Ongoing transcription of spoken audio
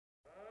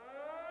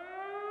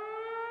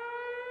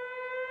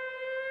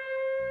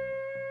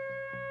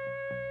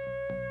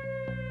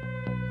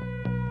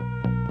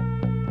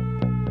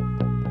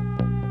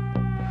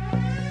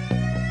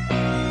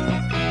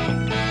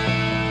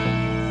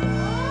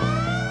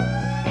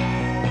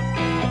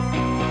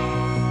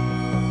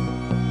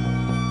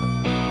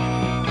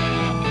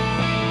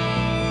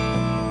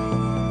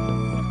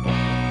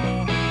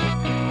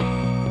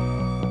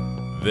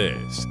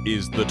This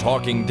is The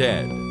Talking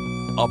Dead,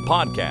 a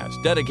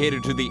podcast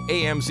dedicated to the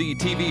AMC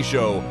TV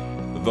show,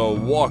 The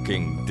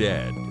Walking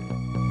Dead.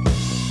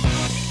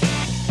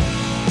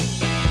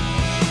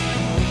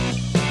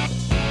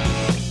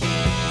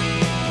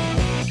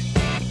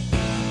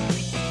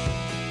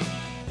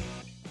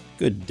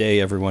 Good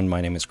day, everyone.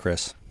 My name is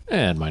Chris.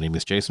 And my name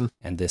is Jason.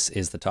 And this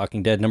is The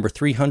Talking Dead number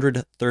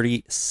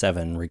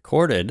 337,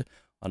 recorded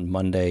on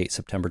Monday,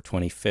 September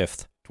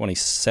 25th,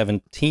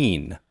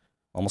 2017.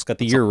 Almost got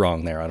the year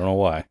wrong there. I don't know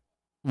why.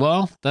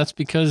 Well, that's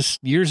because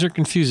years are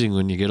confusing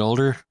when you get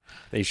older.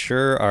 They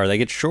sure are. They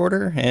get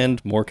shorter and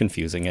more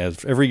confusing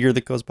as every year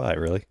that goes by,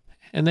 really.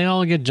 And they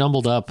all get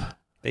jumbled up.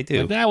 They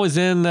do. Like that was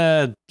in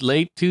the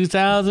late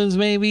 2000s,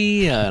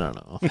 maybe? I don't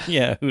know.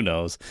 Yeah, who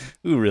knows?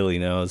 Who really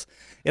knows?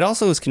 It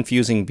also is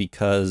confusing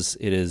because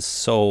it's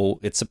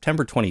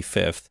September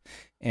 25th,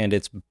 and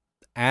it's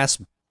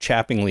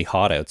ass-chappingly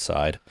hot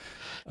outside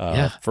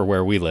for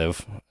where we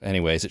live.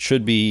 Anyways, it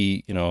should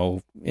be,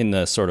 in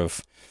the sort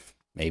of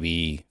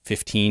maybe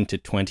 15 to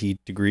 20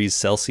 degrees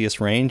Celsius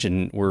range,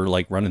 and we're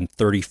like running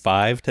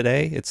 35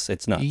 today. It's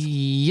nuts.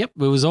 Yep,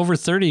 it was over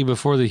 30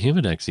 before the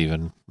Humidex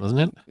even,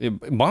 wasn't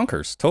it?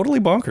 Bonkers, totally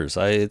bonkers.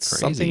 Crazy.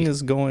 Something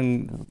is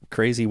going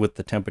crazy with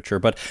the temperature,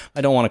 but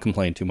I don't want to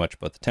complain too much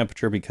about the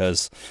temperature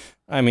because,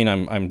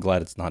 I'm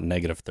glad it's not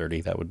negative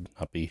 30. That would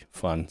not be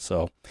fun.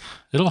 So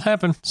it'll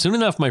happen soon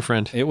enough, my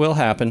friend. It will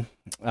happen.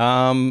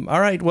 All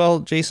right.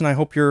 Well, Jason, I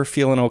hope you're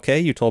feeling okay.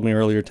 You told me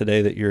earlier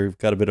today that you've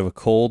got a bit of a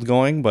cold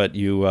going, but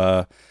you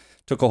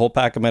took a whole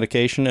pack of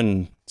medication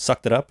and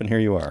sucked it up, and here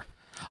you are.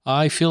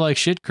 I feel like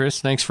shit,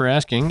 Chris. Thanks for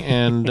asking.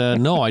 And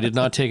no, I did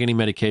not take any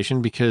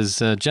medication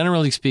because,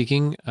 generally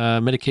speaking,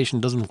 medication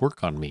doesn't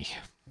work on me.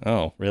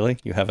 Oh, really?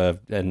 You have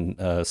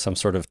some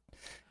sort of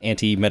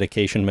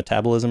anti-medication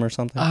metabolism or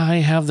something? I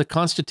have the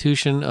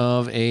constitution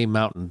of a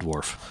mountain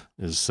dwarf,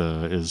 is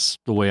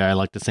the way I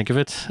like to think of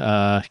it.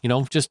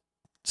 Just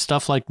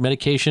stuff like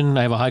medication.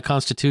 I have a high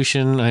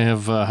constitution. I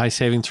have high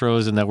saving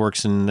throws, and that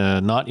works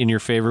not in your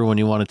favor when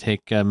you want to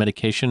take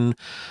medication.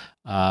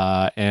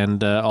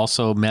 And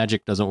also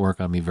magic doesn't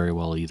work on me very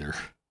well either.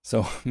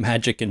 So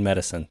magic and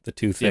medicine, the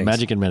two things. Yeah,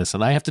 magic and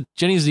medicine.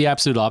 Jenny's the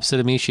absolute opposite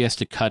of me. She has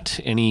to cut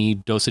any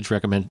dosage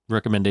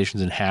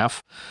recommendations in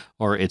half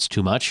or it's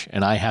too much.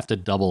 And I have to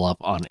double up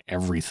on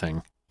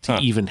everything to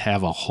even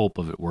have a hope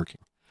of it working.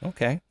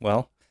 Okay.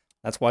 Well,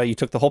 that's why you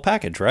took the whole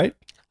package, right?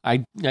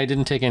 I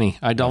didn't take any.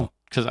 I don't,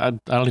 because I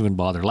don't even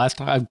bother. Last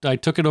time I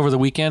took it over the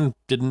weekend,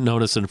 didn't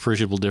notice an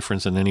appreciable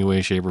difference in any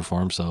way, shape, or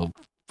form. So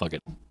fuck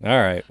it.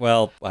 All right.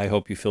 Well, I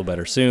hope you feel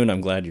better soon.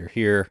 I'm glad you're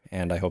here,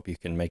 and I hope you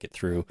can make it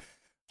through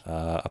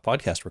a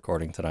podcast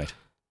recording tonight.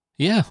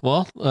 Yeah,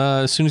 well,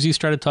 as soon as you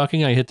started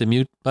talking, I hit the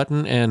mute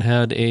button and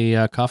had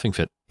a coughing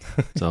fit.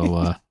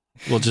 So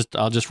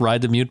I'll just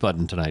ride the mute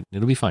button tonight.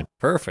 It'll be fine.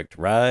 Perfect.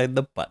 Ride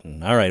the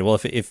button. All right. Well,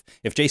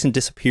 if Jason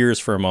disappears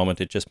for a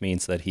moment, it just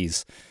means that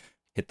he's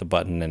hit the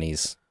button and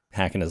he's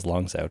hacking his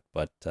lungs out.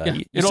 But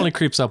it only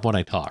creeps up when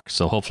I talk,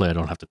 so hopefully I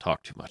don't have to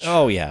talk too much.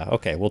 Oh yeah.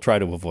 Okay. We'll try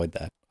to avoid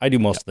that. I do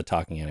most of the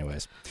talking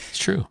anyways. It's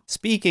true.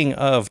 Speaking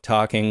of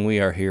talking, we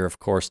are here, of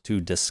course,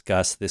 to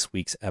discuss this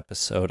week's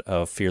episode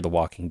of Fear the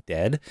Walking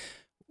Dead.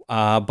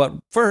 But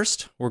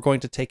first, we're going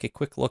to take a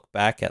quick look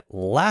back at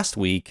last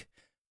week,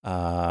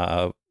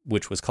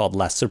 which was called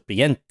La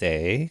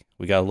Serpiente.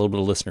 We got a little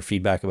bit of listener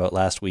feedback about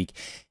last week,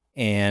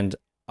 and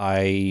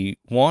I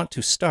want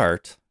to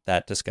start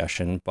that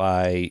discussion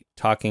by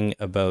talking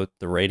about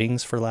the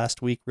ratings for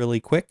last week really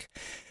quick,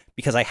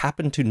 because I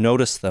happened to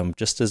notice them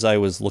just as I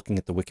was looking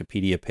at the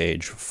Wikipedia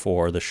page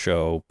for the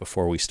show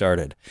before we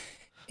started.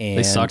 And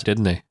they sucked,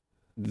 didn't they?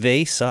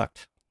 They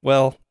sucked.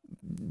 Well,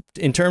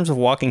 in terms of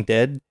Walking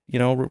Dead,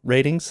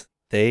 ratings,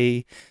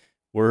 they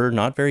were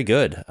not very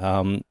good.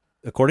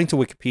 According to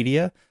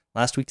Wikipedia,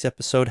 last week's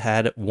episode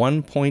had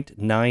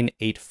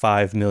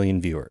 1.985 million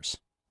viewers.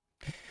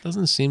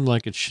 Doesn't seem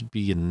like it should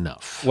be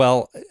enough.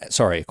 Well,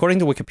 sorry. According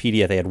to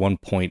Wikipedia, they had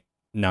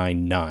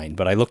 1.99,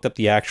 but I looked up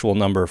the actual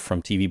number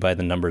from TV by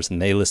the Numbers,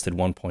 and they listed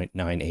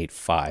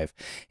 1.985.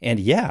 And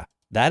yeah,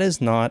 that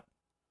is not,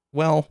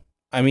 well,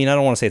 I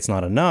don't want to say it's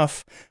not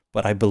enough,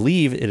 but I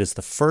believe it is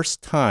the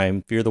first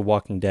time Fear the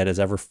Walking Dead has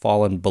ever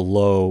fallen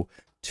below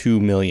 2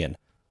 million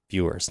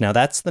viewers. Now,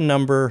 that's the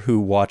number who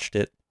watched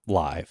it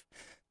live.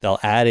 They'll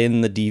add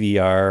in the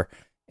DVR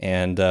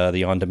and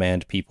the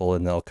on-demand people,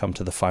 and they'll come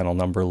to the final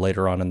number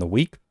later on in the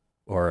week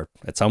or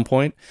at some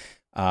point.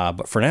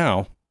 But for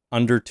now,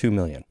 under 2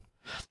 million.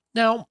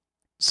 Now,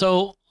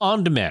 so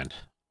on-demand,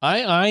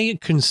 I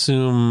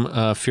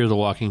consume Fear the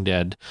Walking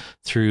Dead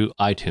through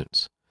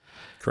iTunes.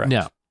 Correct.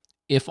 Now,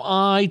 if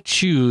I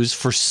choose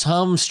for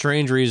some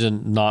strange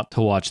reason not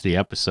to watch the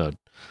episode,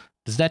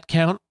 does that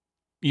count?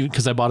 Even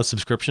because I bought a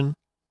subscription?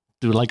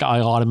 Do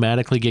I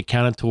automatically get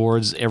counted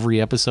towards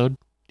every episode,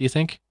 do you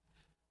think?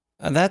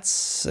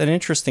 That's an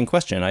interesting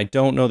question. I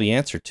don't know the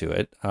answer to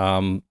it.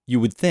 You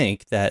would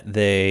think that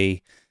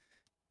they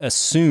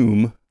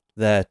assume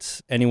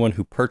that anyone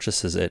who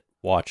purchases it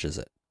watches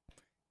it.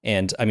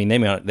 And I mean, they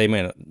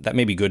may that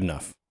may be good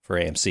enough for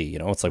AMC. You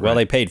know, it's like, well,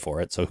 they paid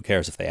for it, so who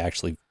cares if they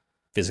actually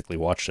physically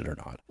watched it or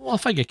not. Well,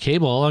 if I get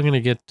cable, I'm going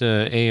to get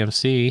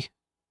AMC.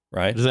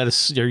 Right?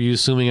 Are you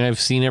assuming I've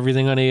seen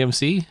everything on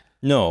AMC?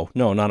 No,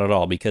 not at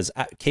all, because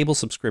cable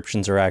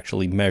subscriptions are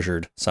actually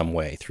measured some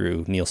way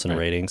through Nielsen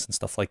ratings and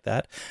stuff like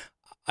that.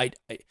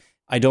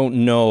 I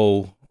don't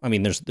know. I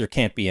mean, there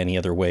can't be any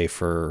other way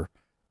for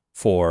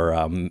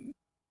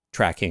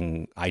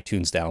tracking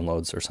iTunes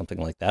downloads or something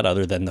like that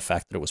other than the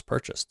fact that it was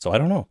purchased. So I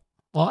don't know.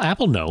 Well,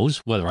 Apple knows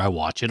whether I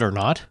watch it or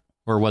not,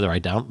 or whether I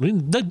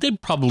they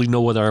probably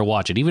know whether I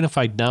watch it, even if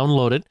I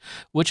download it,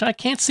 which I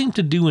can't seem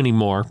to do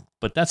anymore,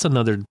 but that's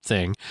another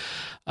thing.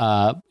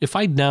 If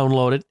I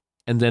download it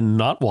and then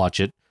not watch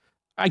it,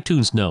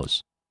 iTunes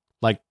knows.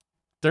 Like,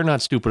 they're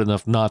not stupid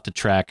enough not to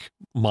track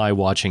my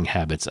watching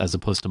habits as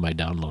opposed to my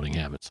downloading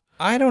habits.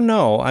 I don't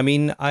know. I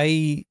mean,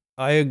 I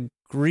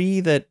agree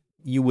that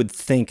you would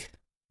think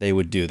they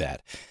would do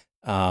that.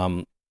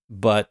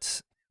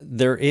 But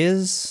there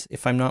is,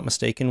 if I'm not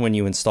mistaken, when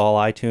you install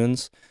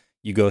iTunes,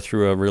 you go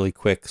through a really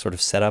quick sort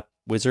of setup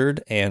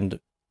wizard, and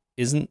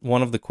isn't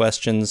one of the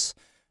questions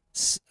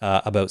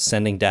about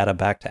sending data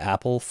back to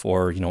Apple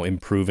for,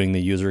 improving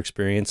the user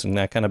experience and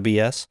that kind of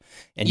BS?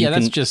 And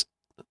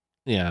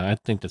I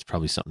think that's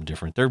probably something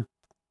different. They're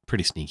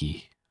pretty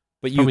sneaky.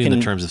 But probably in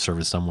the terms of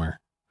service somewhere.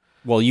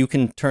 Well, you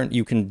can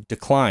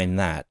decline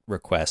that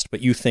request,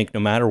 but you think no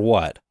matter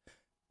what,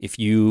 if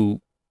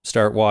you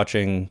start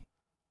watching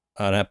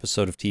an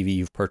episode of TV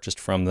you've purchased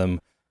from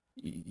them,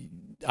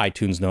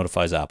 iTunes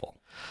notifies Apple.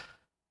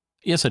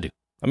 Yes, I do.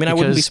 I mean, I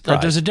wouldn't be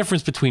surprised. There's a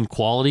difference between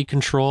quality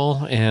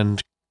control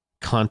and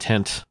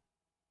content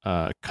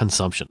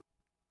consumption,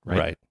 right?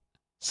 Right.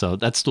 So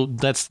that's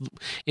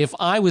if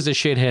I was a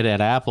shithead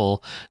at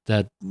Apple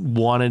that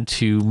wanted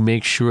to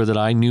make sure that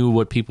I knew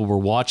what people were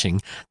watching,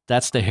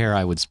 that's the hair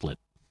I would split.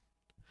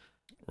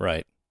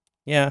 Right.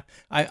 Yeah.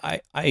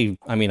 I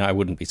mean, I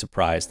wouldn't be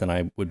surprised, and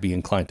I would be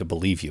inclined to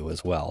believe you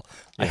as well.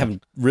 Yeah. I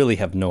really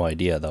have no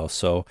idea though.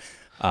 So,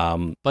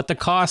 but the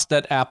cost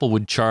that Apple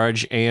would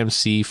charge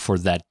AMC for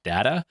that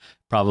data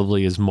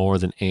probably is more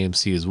than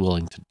AMC is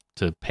willing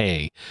to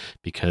pay,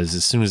 because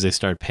as soon as they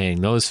start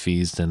paying those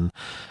fees, then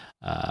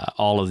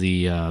all of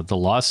the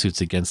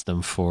lawsuits against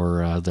them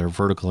for their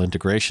vertical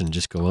integration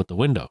just go out the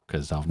window,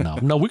 because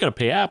no, we got to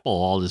pay Apple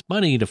all this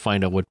money to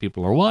find out what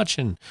people are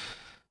watching,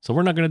 so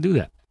we're not going to do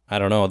that. I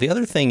don't know. The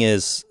other thing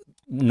is,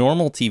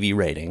 normal TV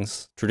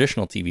ratings,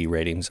 traditional TV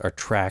ratings, are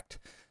tracked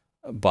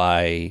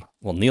by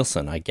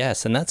Nielsen, I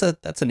guess, and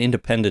that's an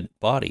independent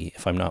body,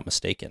 if I'm not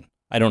mistaken.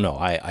 I don't know.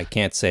 I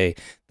can't say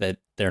that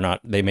they're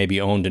not. They may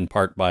be owned in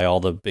part by all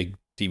the big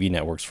TV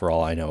networks, for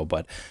all I know,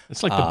 but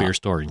it's like the beer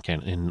store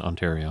in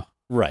Ontario.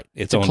 Right.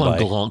 It's owned by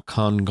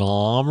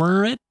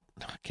conglomerate.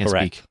 I can't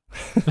Correct.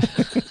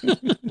 speak.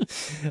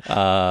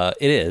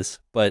 It is,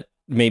 but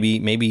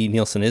maybe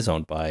Nielsen is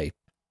owned by,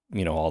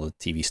 all the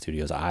TV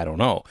studios. I don't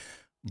know.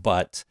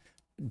 But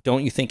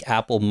don't you think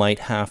Apple might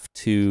have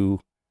to,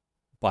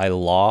 by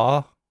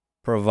law,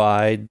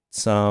 provide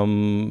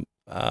some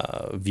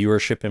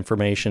viewership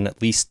information,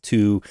 at least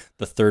to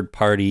the third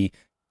party,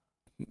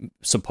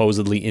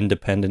 supposedly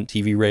independent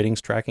TV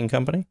ratings tracking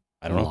company?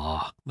 I don't know.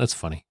 Law. That's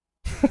funny.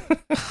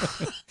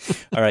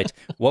 All right.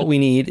 What we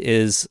need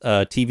is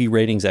a TV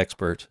ratings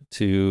expert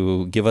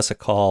to give us a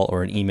call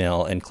or an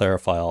email and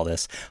clarify all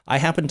this. I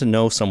happen to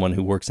know someone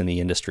who works in the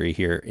industry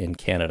here in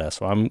Canada,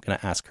 so I'm going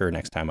to ask her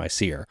next time I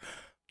see her.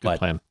 Good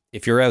plan.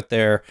 If you're out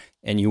there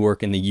and you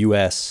work in the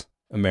U.S.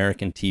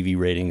 American TV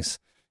ratings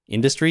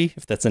industry,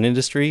 if that's an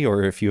industry,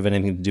 or if you have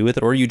anything to do with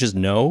it, or you just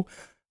know,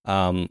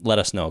 let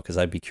us know, because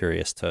I'd be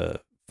curious to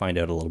find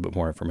out a little bit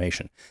more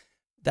information.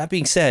 That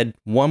being said,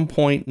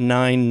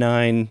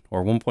 1.99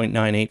 or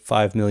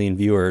 1.985 million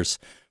viewers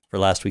for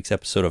last week's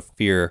episode of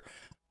Fear.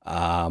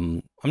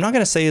 I'm not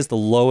going to say is the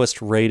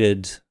lowest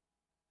rated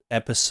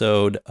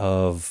episode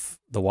of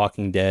The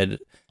Walking Dead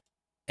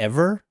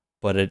ever,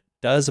 but it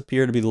does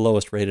appear to be the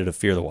lowest rated of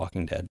Fear the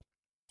Walking Dead.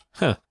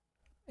 Huh.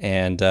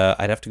 And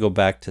I'd have to go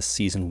back to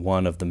season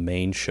 1 of the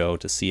main show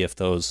to see if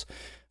those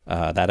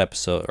that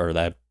episode or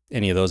that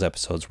any of those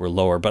episodes were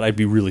lower, but I'd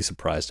be really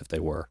surprised if they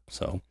were.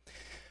 So.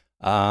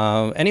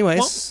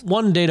 Anyways,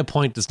 one data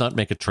point does not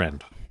make a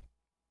trend.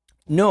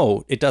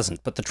 No, it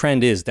doesn't. But the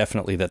trend is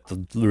definitely that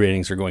the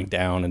ratings are going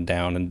down and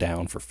down and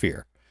down for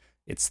Fear.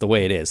 It's the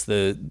way it is.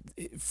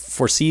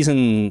 For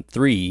season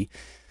 3,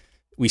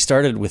 we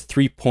started with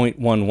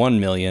 3.11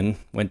 million,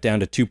 went down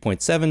to 2.7,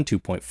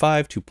 2.5,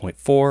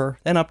 2.4,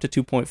 then up to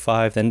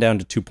 2.5, then down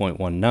to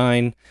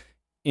 2.19.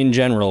 In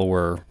general,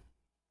 we're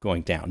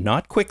going down.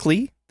 Not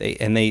quickly. They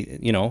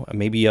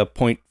maybe a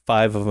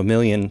 0.5 of a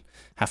million,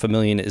 half a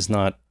million is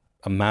not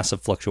a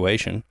massive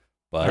fluctuation,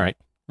 but all right.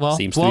 Well,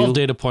 seems 12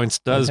 data points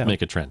does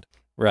make a trend.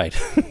 Right.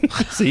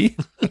 See?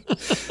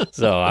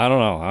 So I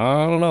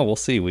don't know. We'll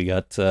see. We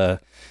got a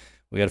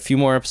few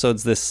more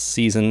episodes this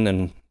season,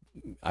 and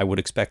I would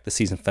expect the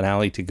season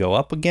finale to go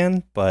up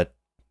again, but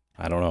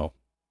I don't know.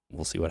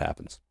 We'll see what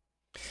happens.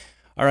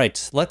 All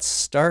right, let's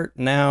start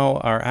now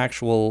our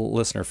actual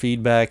listener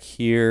feedback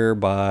here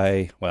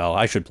by,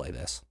 I should play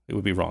this. It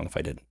would be wrong if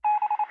I didn't.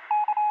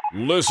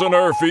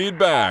 Listener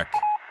feedback.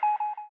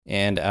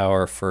 And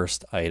our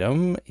first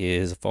item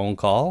is a phone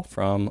call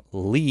from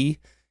Lee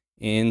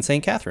in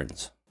St.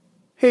 Catharines.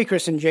 Hey,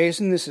 Chris and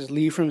Jason, this is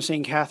Lee from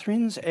St.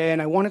 Catharines,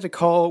 and I wanted to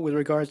call with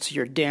regards to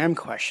your dam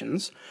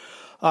questions.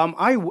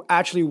 I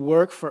actually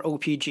work for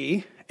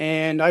OPG,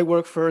 and I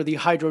work for the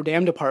Hydro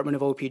Dam Department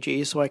of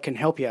OPG, so I can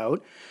help you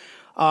out.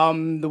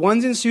 The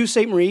ones in Sault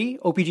Ste. Marie,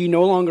 OPG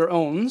no longer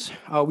owns.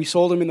 We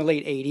sold them in the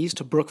late 80s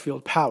to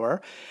Brookfield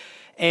Power.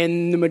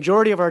 And the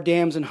majority of our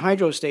dams and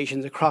hydro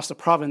stations across the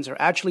province are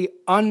actually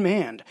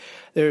unmanned.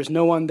 There's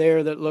no one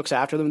there that looks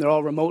after them. They're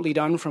all remotely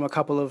done from a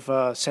couple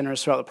of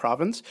centers throughout the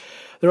province.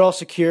 They're all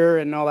secure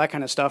and all that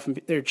kind of stuff, and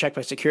they're checked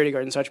by security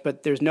guards and such,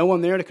 but there's no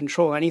one there to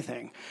control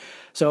anything.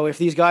 So if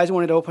these guys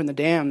wanted to open the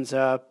dams,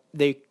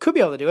 they could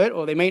be able to do it,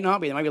 or they may not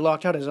be. They might be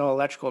locked out as all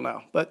electrical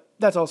now. But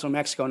that's also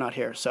Mexico, not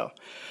here. So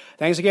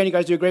thanks again. You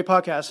guys do a great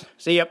podcast.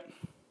 See ya.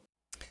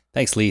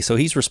 Thanks, Lee. So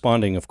he's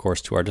responding, of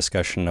course, to our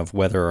discussion of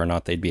whether or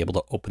not they'd be able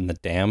to open the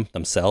dam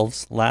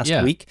themselves last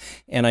week.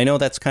 And I know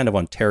that's kind of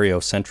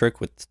Ontario-centric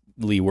with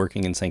Lee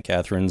working in St.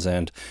 Catharines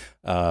and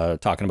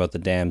talking about the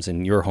dams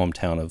in your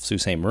hometown of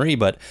Sault Ste. Marie,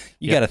 but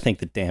you got to think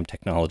that dam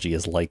technology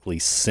is likely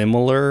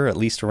similar, at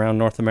least around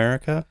North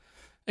America.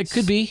 It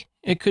could be.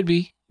 It could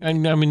be. I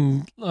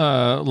mean,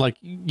 like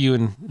you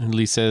and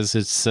Lee says,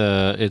 it's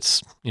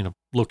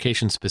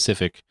location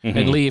specific. Mm-hmm.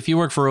 And Lee, if you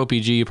work for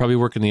OPG, you probably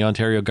work in the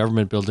Ontario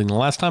government building. The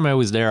last time I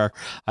was there,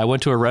 I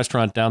went to a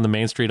restaurant down the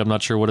main street. I'm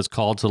not sure what it's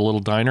called. It's a little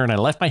diner, and I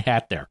left my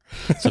hat there.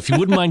 So if you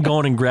wouldn't mind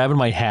going and grabbing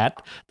my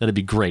hat, that'd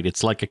be great.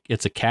 It's like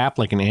it's a cap,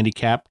 like an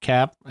handicap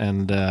cap,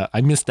 and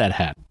I missed that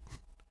hat.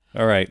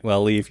 All right.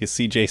 Well, Lee, if you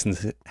see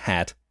Jason's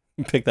hat,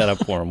 pick that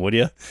up for him, would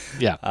you?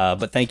 Yeah.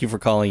 But thank you for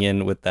calling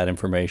in with that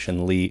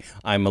information, Lee.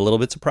 I'm a little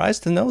bit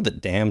surprised to know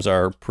that dams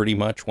are pretty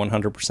much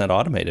 100%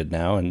 automated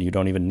now, and you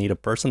don't even need a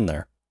person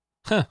there.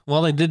 Huh.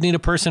 Well, they did need a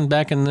person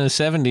back in the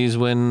 70s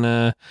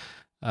when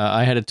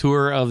I had a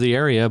tour of the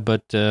area,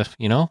 but,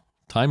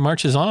 time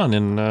marches on,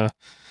 and,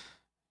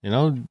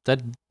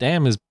 that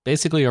dam is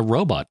basically a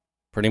robot.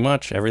 Pretty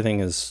much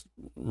everything is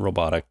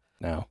robotic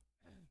now,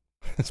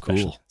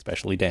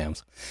 especially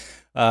dams.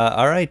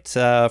 All right.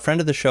 Friend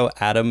of the show,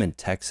 Adam in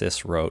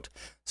Texas wrote,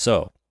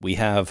 so we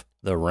have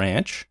the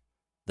ranch,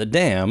 the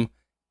dam,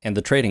 and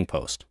the trading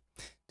post.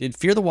 Did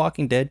Fear the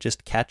Walking Dead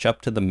just catch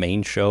up to the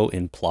main show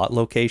in plot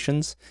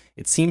locations?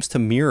 It seems to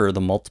mirror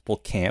the multiple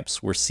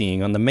camps we're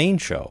seeing on the main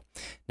show.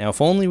 Now, if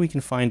only we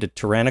can find a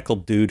tyrannical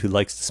dude who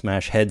likes to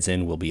smash heads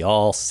in, we'll be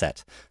all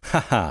set.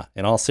 Haha,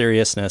 in all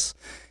seriousness,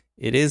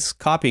 it is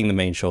copying the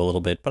main show a little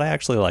bit, but I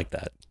actually like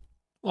that.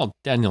 Well,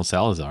 Daniel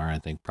Salazar, I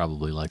think,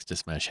 probably likes to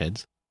smash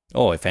heads.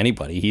 Oh, if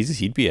anybody,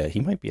 he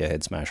might be a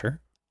head smasher.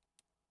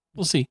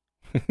 We'll see.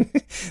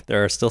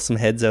 There are still some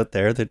heads out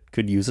there that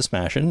could use a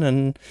smashing,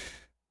 and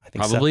I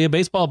think probably a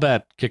baseball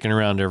bat kicking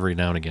around every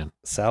now and again.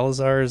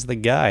 Salazar is the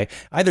guy.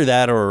 Either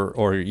that,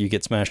 or you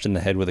get smashed in the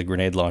head with a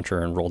grenade launcher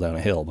and roll down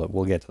a hill. But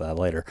we'll get to that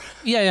later.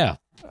 Yeah.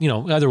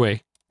 Either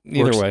way.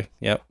 Either way,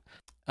 yep.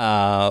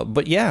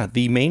 But yeah,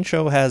 the main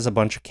show has a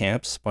bunch of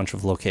camps, a bunch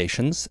of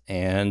locations,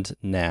 and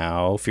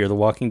now Fear the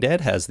Walking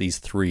Dead has these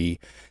 3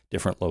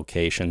 different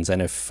locations.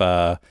 And if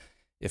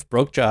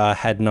Brokejaw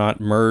had not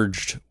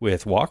merged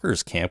with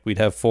Walker's camp, we'd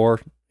have 4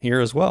 here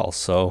as well.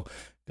 So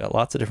got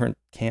lots of different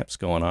camps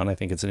going on. I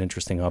think it's an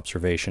interesting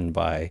observation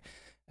by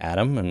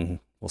Adam, and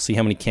we'll see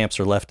how many camps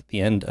are left at the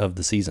end of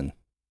the season.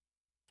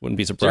 Wouldn't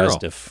be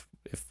surprised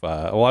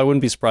I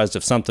wouldn't be surprised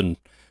if something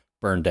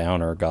burned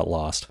down or got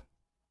lost.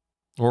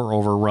 Or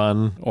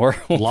overrun. Or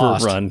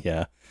lost. Overrun,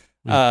 yeah.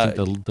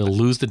 They'll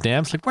lose the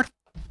dam. It's like, where the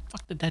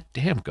fuck did that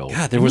dam go?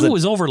 God, it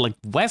was over like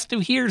west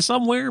of here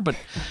somewhere, but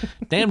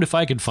damned if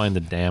I could find the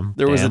dam.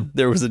 There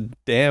was a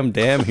dam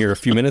here a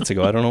few minutes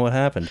ago. I don't know what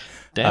happened.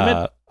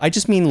 Damn it. I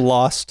just mean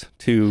lost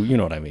to, you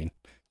know what I mean,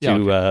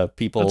 to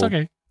people. That's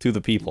okay. To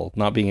the people,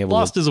 not being able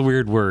lost to is a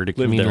weird word. It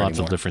can mean lots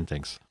anymore. of different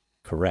things.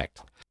 Correct.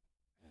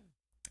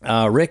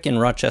 Rick in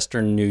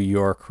Rochester, New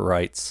York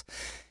writes,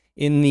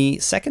 in the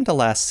second to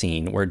last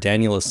scene where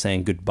Daniel is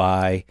saying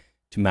goodbye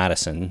to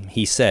Madison,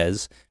 he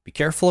says, be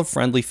careful of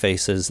friendly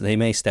faces. They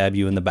may stab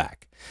you in the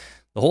back.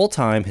 The whole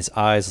time, his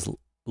eyes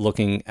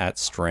looking at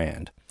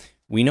Strand.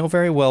 We know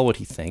very well what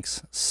he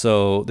thinks,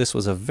 so this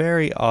was a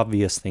very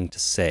obvious thing to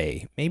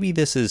say. Maybe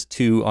this is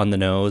too on the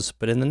nose,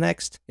 but in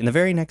the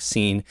very next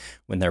scene,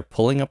 when they're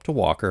pulling up to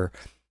Walker,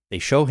 they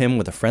show him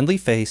with a friendly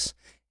face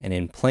and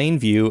in plain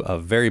view a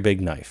very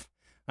big knife.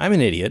 I'm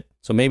an idiot,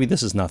 so maybe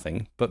this is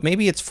nothing, but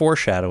maybe it's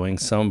foreshadowing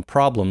some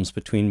problems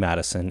between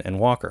Madison and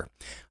Walker.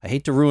 I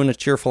hate to ruin a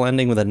cheerful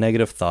ending with a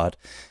negative thought,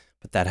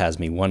 but that has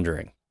me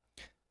wondering.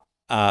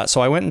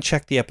 So I went and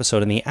checked the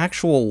episode, and the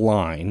actual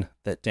line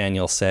that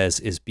Daniel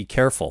says is, be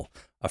careful.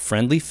 A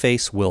friendly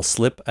face will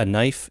slip a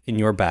knife in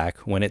your back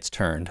when it's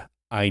turned.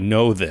 I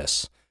know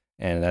this.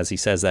 And as he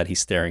says that,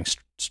 he's staring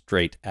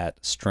straight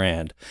at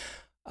Strand.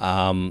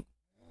 And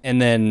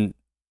then,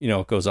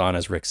 it goes on,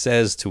 as Rick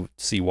says, to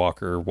see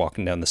Walker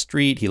walking down the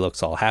street. He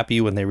looks all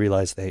happy when he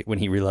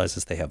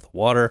realizes they have the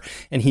water.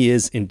 And he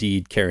is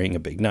indeed carrying a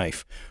big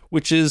knife,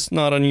 which is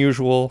not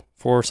unusual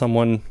for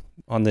someone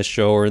on this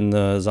show or in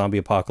the zombie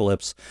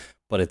apocalypse,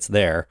 but it's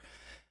there.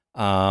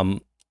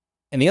 And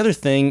the other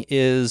thing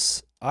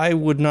is, I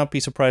would not be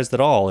surprised at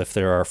all if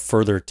there are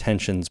further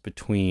tensions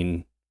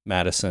between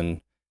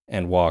Madison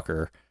and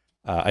Walker.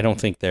 I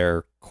don't think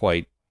they're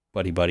quite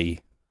buddy-buddy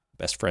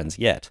best friends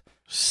yet.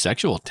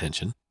 Sexual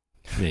tension,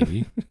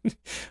 maybe.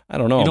 I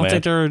don't know, You don't man.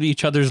 think they're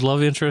each other's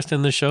love interest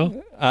in the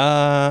show?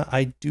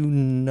 I do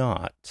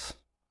not.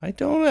 I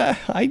don't.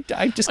 I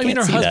just can't I mean,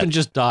 her see husband that.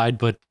 just died,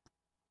 but,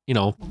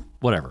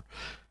 whatever.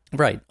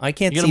 Right. I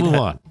can't You see gotta move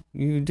that. on.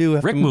 You do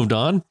have Rick to moved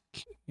on.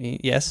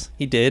 Yes,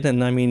 he did.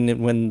 And I mean,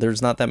 when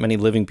there's not that many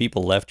living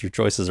people left, your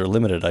choices are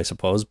limited, I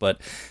suppose.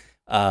 But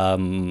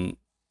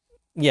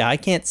yeah, I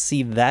can't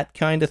see that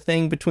kind of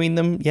thing between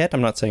them yet.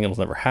 I'm not saying it'll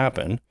never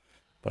happen,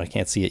 but I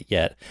can't see it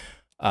yet.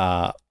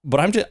 But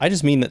I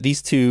just mean that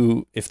these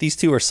two, if these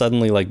two are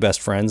suddenly like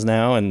best friends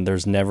now and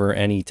there's never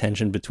any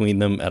tension between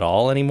them at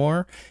all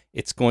anymore,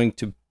 it's going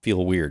to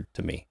feel weird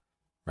to me.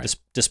 Right.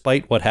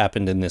 Despite what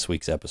happened in this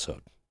week's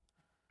episode.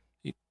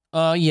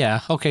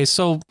 Yeah. Okay.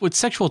 So with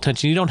sexual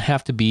tension, you don't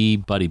have to be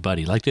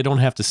buddy-buddy. Like, they don't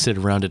have to sit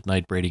around at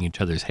night braiding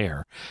each other's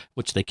hair,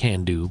 which they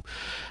can do.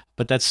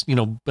 But that's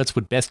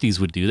what besties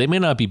would do. They may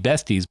not be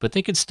besties, but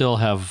they could still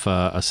have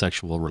a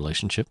sexual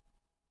relationship.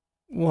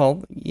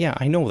 Well, yeah,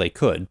 I know they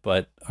could,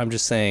 but I'm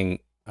just saying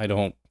I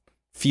don't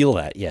feel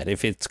that yet.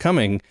 If it's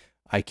coming,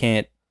 I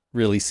can't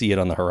really see it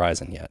on the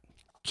horizon yet.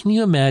 Can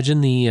you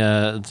imagine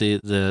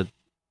the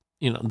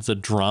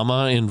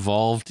drama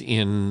involved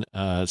in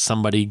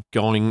somebody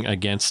going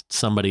against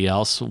somebody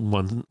else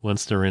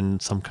once they're in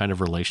some kind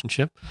of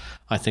relationship?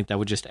 I think that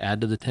would just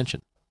add to the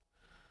tension.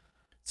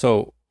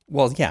 So,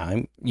 well,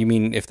 yeah, you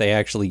mean if they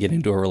actually get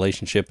into a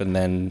relationship and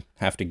then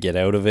have to get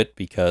out of it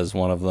because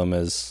one of them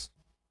is,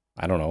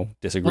 I don't know,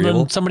 disagreeable?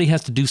 Well, then somebody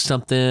has to do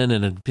something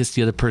and it piss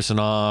the other person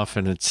off,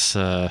 and it's,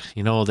 they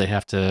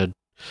have to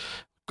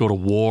go to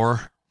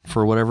war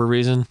for whatever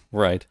reason.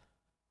 Right.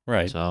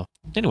 So,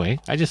 anyway,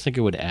 I just think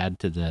it would add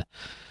to the,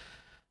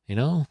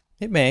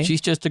 It may.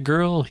 she's just a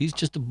girl, he's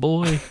just a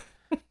boy.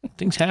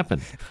 Things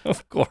happen.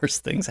 Of course,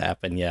 things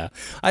happen, yeah.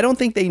 I don't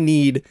think they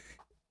need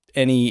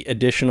any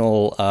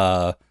additional,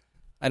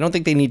 I don't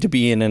think they need to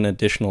be in an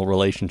additional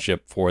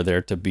relationship for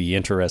there to be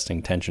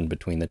interesting tension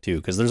between the two,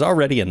 because there's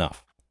already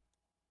enough.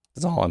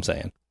 That's all I'm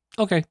saying.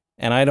 Okay.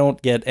 And I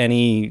don't get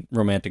any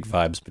romantic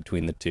vibes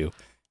between the two.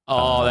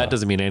 Oh, that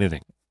doesn't mean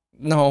anything.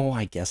 No,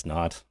 I guess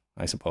not.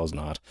 I suppose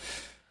not.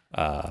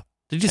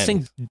 Did you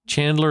think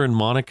Chandler and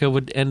Monica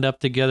would end up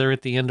together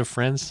at the end of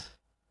Friends?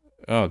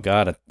 Oh,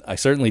 God. I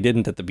certainly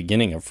didn't at the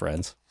beginning of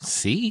Friends.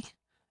 See?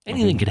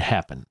 Anything could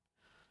happen.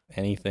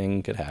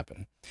 Anything could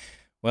happen.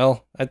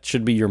 Well, that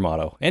should be your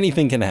motto.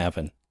 Anything can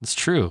happen. It's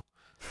true.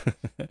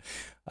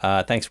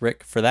 Thanks,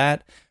 Rick, for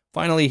that.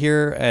 Finally,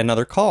 here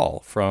another call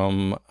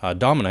from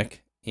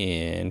Dominic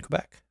in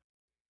Quebec.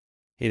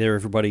 Hey there,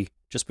 everybody.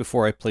 Just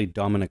before I played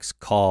Dominic's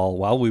call,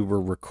 while we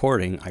were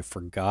recording, I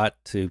forgot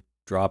to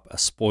drop a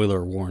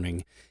spoiler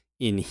warning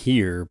in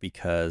here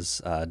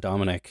because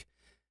Dominic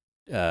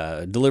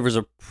delivers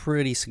a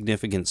pretty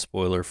significant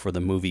spoiler for the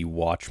movie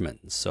Watchmen.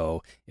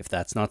 So if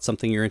that's not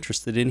something you're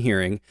interested in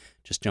hearing,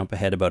 just jump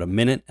ahead about a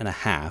minute and a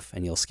half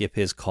and you'll skip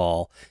his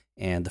call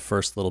and the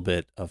first little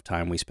bit of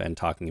time we spend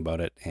talking about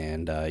it,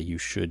 and you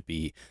should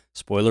be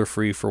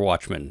spoiler-free for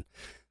Watchmen.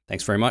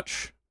 Thanks very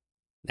much.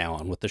 Now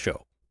on with the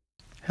show.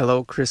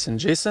 Hello, Chris and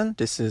Jason.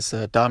 This is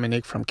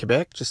Dominic from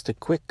Quebec. Just a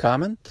quick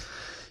comment.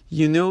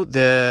 You know,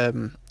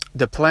 the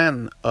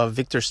plan of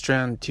Victor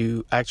Strand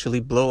to actually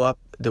blow up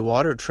the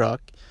water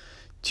truck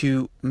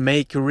to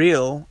make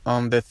real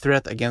on the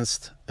threat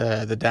against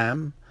the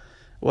dam.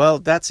 Well,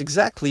 that's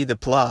exactly the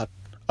plot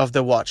of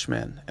The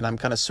Watchmen, and I'm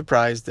kind of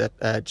surprised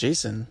that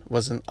Jason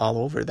wasn't all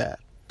over that.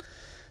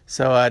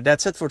 So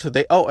that's it for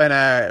today. Oh, and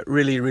a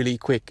really, really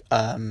quick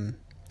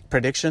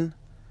prediction.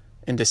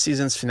 In the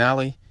season's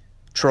finale,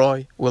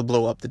 Troy will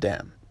blow up the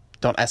dam.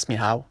 Don't ask me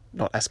how,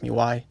 don't ask me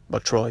why,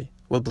 but Troy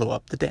will blow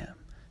up the dam.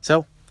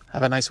 So,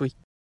 have a nice week.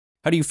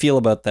 How do you feel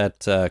about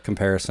that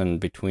comparison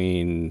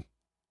between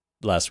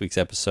last week's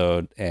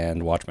episode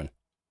and Watchmen?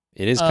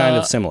 It is kind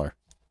of similar.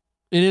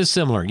 It is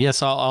similar.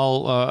 Yes,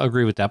 I'll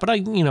agree with that. But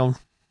I'm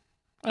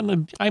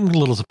a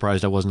little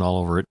surprised I wasn't all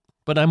over it.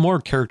 But I'm more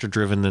character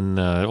driven than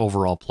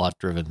overall plot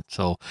driven.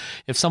 So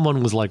if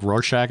someone was like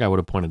Rorschach, I would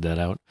have pointed that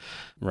out.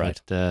 Right.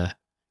 But,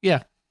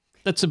 yeah,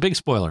 that's a big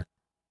spoiler.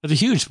 That's a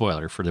huge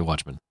spoiler for The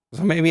Watchmen.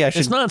 So maybe I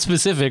should... It's not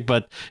specific,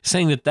 but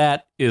saying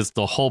that is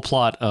the whole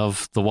plot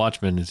of The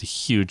Watchmen is a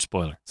huge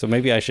spoiler. So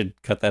maybe I should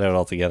cut that out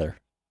altogether.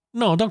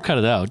 No, don't cut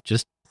it out.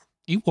 Just,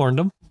 you warned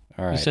them.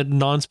 All right. You said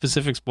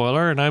non-specific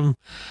spoiler, and I'm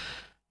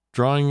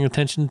drawing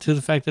attention to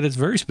the fact that it's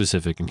very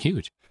specific and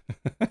huge.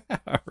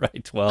 All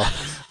right. Well,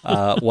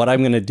 what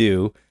I'm going to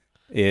do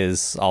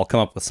is I'll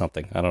come up with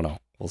something. I don't know.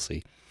 We'll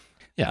see.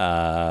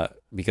 Yeah.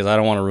 Because I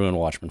don't want to ruin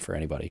Watchmen for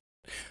anybody.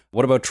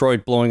 What about Troy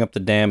blowing up the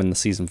dam in the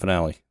season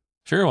finale?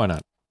 Sure, why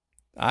not?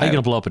 How are you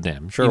going to blow up a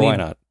dam? Sure, You why need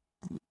not?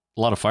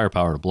 A lot of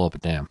firepower to blow up a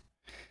dam.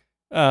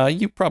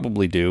 You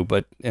probably do,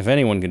 but if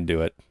anyone can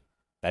do it,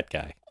 that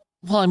guy.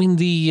 Well, I mean,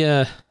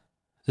 the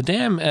The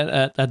dam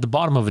at the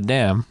bottom of a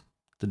dam,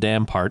 the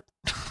dam part,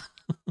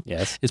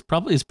 Yes. is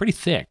pretty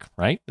thick,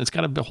 right? It's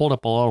got to hold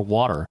up a lot of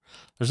water.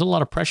 There's a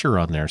lot of pressure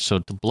on there, so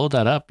to blow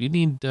that up, you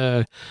need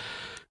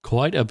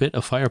quite a bit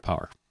of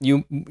firepower.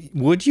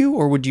 Would you,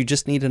 or would you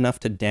just need enough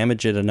to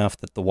damage it enough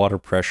that the water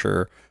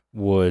pressure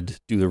would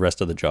do the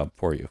rest of the job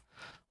for you?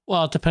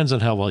 Well, it depends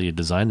on how well you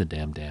design the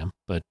dam,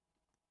 but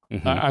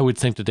Mhm. I would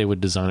think that they would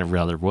design it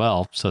rather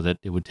well so that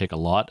it would take a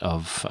lot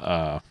of,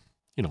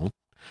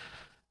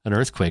 an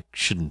earthquake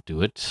shouldn't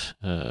do it.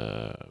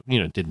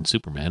 It didn't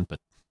Superman, but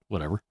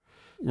whatever.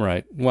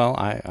 Right. Well,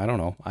 I don't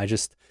know.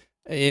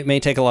 It may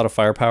take a lot of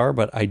firepower,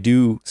 but I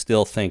do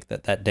still think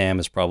that dam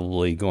is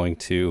probably going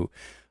to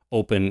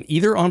open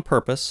either on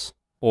purpose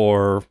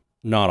or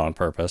not on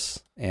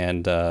purpose,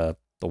 and the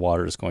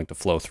water is going to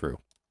flow through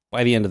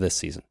by the end of this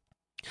season.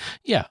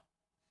 Yeah,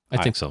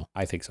 I think so.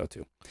 I think so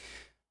too.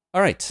 All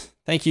right.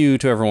 Thank you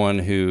to everyone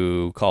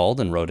who called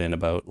and wrote in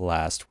about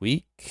last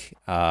week.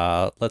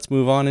 Let's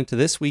move on into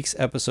this week's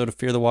episode of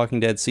Fear the Walking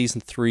Dead Season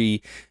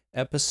 3,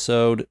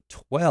 Episode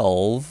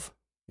 12.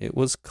 It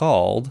was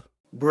called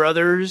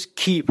Brother's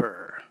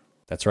Keeper.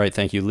 That's right.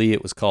 Thank you, Lee.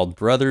 It was called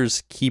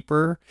Brother's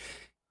Keeper.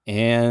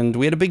 And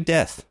we had a big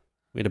death.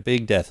 We had a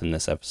big death in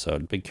this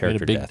episode. Big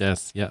character Big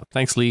death. Yeah.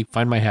 Thanks, Lee.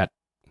 Find my hat.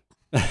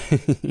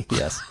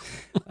 Yes.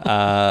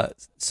 But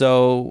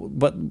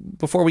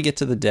before we get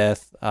to the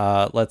death,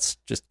 let's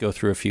just go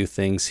through a few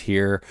things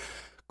here.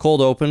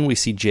 Cold open, we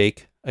see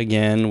Jake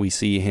again. We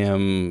see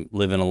him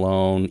living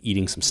alone,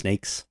 eating some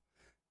snakes.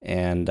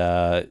 And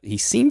he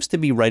seems to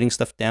be writing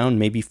stuff down,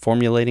 maybe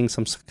formulating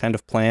some kind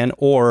of plan,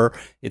 or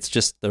it's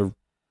just the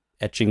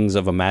etchings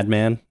of a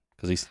madman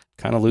because he's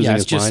kind of losing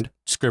his mind.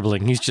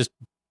 Scribbling. He's just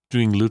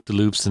doing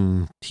loop-de-loops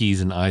and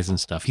T's and I's and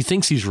stuff. He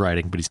thinks he's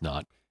writing, but he's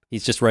not.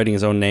 He's just writing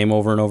his own name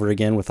over and over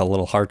again with a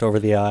little heart over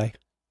the I.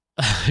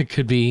 It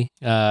could be.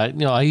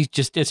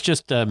 It's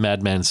just a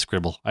madman's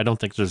scribble. I don't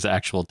think there's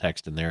actual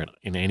text in there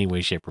in any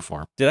way, shape, or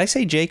form. Did I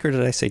say Jake or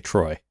did I say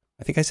Troy?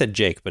 I think I said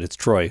Jake, but it's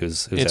Troy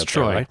who's it's out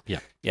Troy, there, right? Yeah.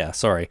 Yeah,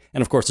 sorry.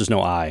 And of course, there's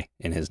no I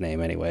in his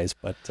name anyways,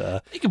 but...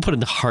 you can put in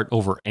the heart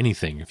over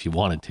anything if you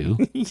wanted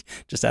to.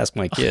 Just ask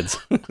my kids.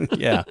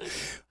 Yeah.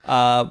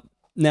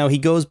 Now, he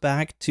goes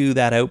back to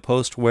that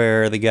outpost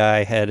where the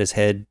guy had his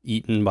head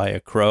eaten by a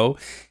crow,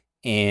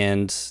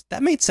 and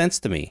that made sense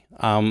to me.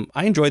 I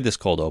enjoyed this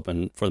cold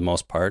open for the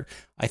most part.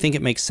 I think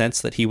it makes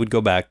sense that he would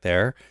go back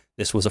there.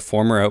 This was a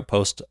former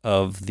outpost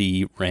of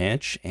the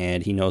ranch,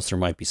 and he knows there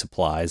might be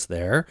supplies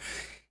there,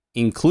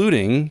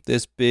 including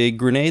this big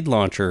grenade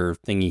launcher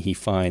thingy he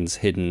finds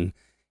hidden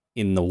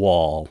in the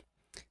wall,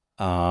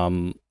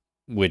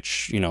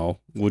 which,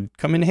 would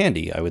come in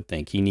handy, I would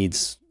think. He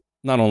needs,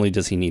 not only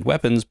does he need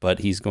weapons, but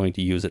he's going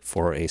to use it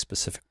for a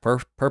specific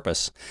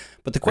purpose.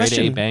 But the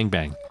question... Grade A, bang,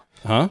 bang.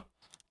 Huh?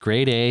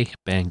 Grade A,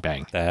 bang,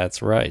 bang.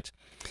 That's right.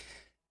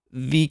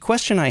 The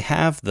question I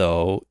have,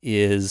 though,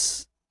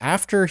 is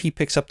after he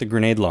picks up the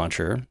grenade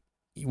launcher,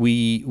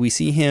 we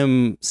see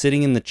him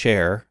sitting in the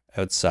chair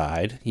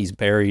outside. He's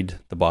buried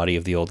the body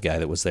of the old guy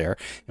that was there,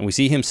 and we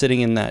see him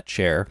sitting in that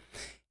chair,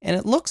 and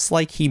it looks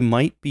like he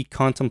might be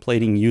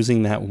contemplating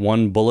using that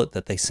one bullet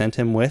that they sent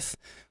him with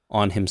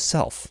on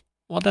himself.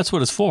 Well, that's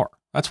what it's for.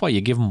 That's why you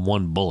give him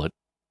one bullet.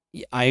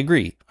 I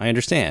agree. I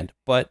understand.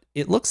 But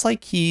it looks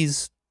like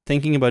he's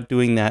thinking about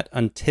doing that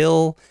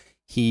until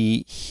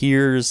he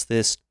hears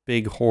this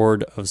big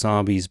horde of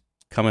zombies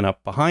coming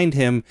up behind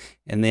him,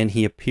 and then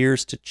he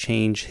appears to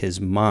change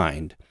his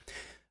mind.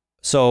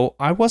 So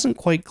I wasn't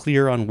quite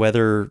clear on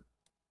whether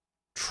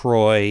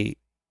Troy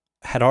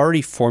had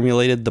already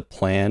formulated the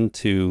plan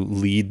to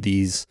lead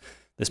this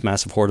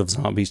massive horde of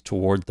zombies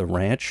toward the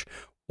ranch,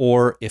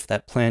 or if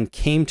that plan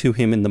came to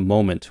him in the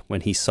moment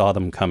when he saw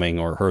them coming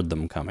or heard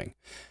them coming.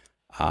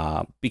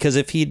 Because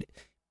if he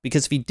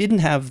didn't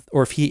have,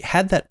 or if he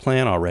had that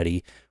plan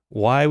already,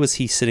 why was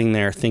he sitting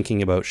there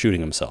thinking about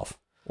shooting himself?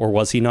 Or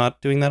was he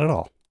not doing that at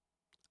all?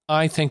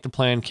 I think the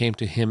plan came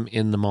to him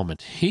in the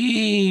moment.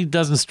 He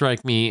doesn't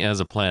strike me as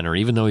a planner,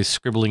 even though he's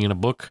scribbling in a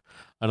book.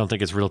 I don't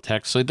think it's real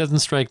text, so he doesn't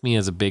strike me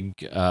as a big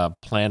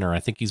planner. I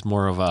think he's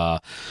more of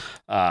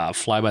a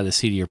fly by the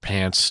seat of your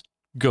pants,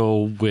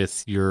 go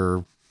with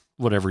your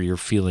whatever you're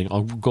feeling,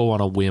 I'll go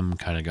on a whim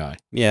kind of guy.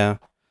 Yeah.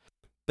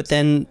 But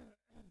then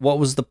what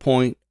was the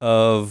point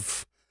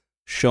of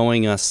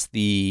showing us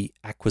the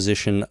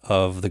acquisition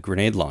of the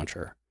grenade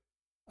launcher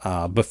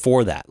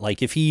before that?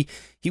 Like, if he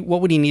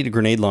what would he need a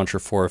grenade launcher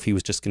for if he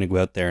was just going to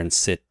go out there and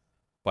sit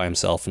by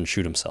himself and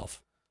shoot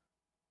himself?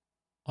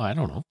 Well, I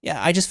don't know.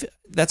 Yeah,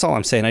 that's all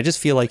I'm saying. I just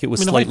feel like it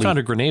was If I found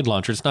a grenade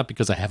launcher, it's not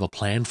because I have a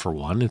plan for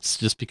one. It's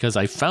just because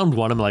I found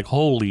one. I'm like,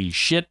 holy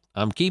shit,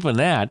 I'm keeping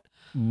that.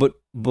 But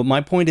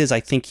my point is, I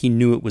think he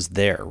knew it was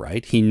there,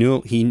 right? He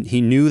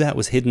knew that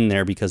was hidden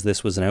there because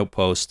this was an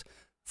outpost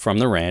from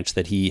the ranch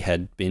that he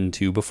had been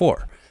to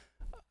before.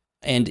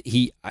 And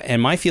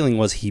my feeling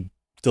was he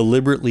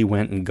deliberately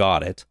went and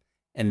got it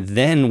and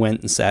then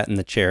went and sat in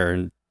the chair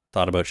and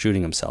thought about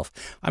shooting himself.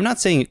 I'm not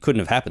saying it couldn't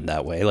have happened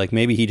that way. Like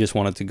maybe he just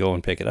wanted to go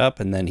and pick it up,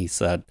 and then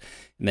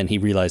he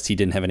realized he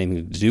didn't have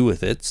anything to do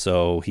with it,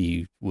 so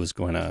he was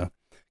going to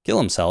kill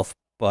himself.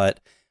 But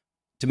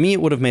to me,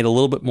 it would have made a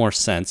little bit more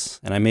sense,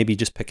 and I may be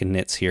just picking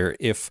nits here,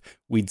 if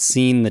we'd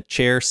seen the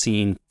chair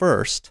scene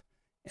first,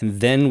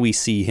 and then we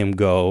see him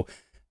go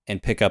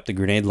and pick up the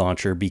grenade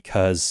launcher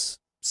because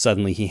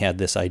suddenly he had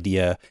this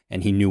idea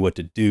and he knew what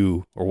to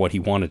do or what he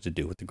wanted to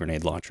do with the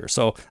grenade launcher.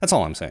 So that's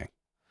all I'm saying.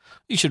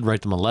 You should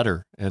write them a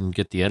letter and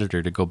get the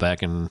editor to go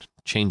back and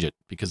change it,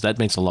 because that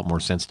makes a lot more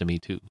sense to me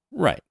too.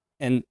 Right.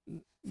 And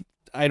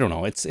I don't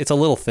know, it's a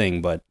little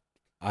thing, but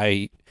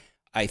I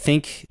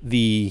think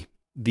the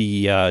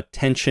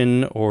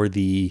tension or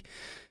the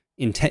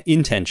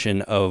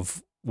intention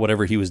of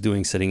whatever he was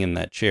doing sitting in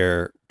that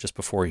chair just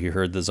before he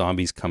heard the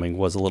zombies coming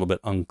was a little bit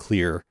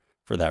unclear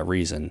for that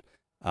reason.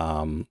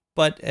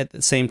 But at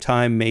the same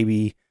time,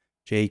 maybe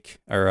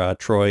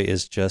Troy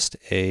is just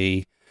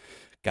a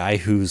guy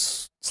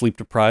who's sleep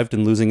deprived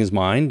and losing his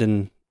mind,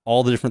 and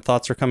all the different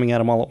thoughts are coming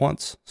at him all at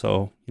once.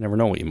 So you never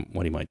know what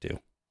he might do.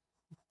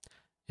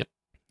 Yep.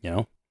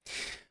 You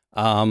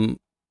know.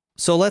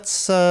 So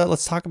let's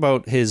talk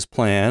about his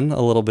plan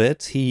a little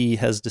bit. He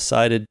has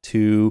decided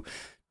to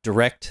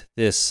direct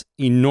this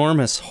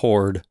enormous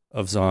horde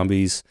of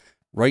zombies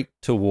right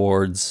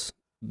towards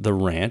the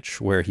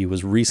ranch where he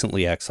was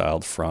recently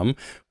exiled from,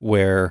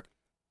 where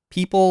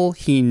people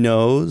he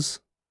knows,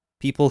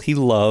 people he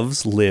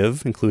loves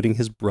live, including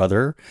his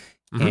brother,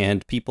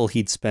 and people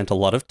he'd spent a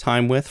lot of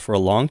time with for a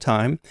long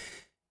time.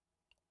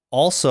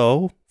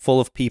 Also full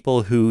of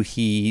people who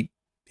he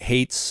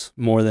hates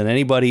more than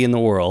anybody in the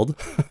world.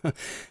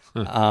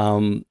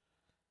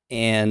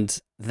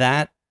 And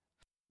that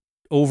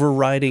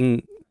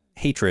overriding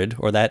hatred,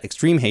 or that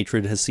extreme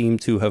hatred, has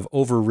seemed to have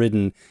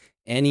overridden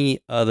any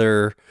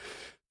other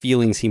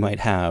feelings he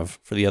might have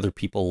for the other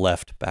people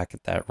left back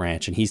at that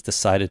ranch. And he's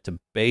decided to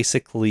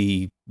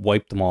basically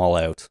wipe them all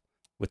out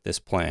with this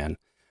plan,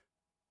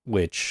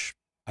 which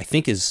I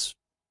think is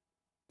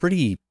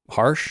pretty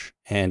harsh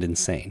and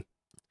insane.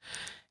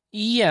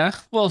 Yeah,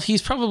 well,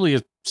 he's probably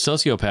a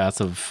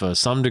sociopath of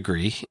some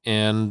degree,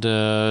 and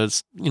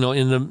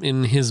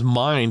in his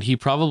mind, he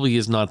probably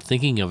is not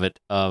thinking of it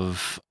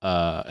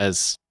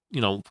as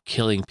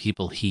killing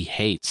people he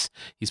hates.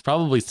 He's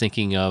probably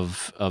thinking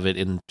of it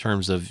in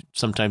terms of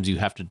sometimes you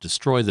have to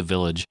destroy the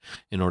village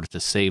in order to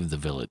save the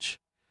village.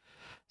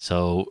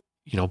 So,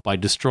 by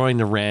destroying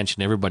the ranch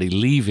and everybody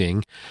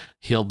leaving,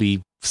 he'll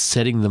be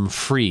setting them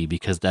free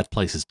because that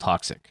place is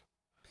toxic.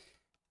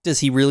 Does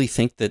he really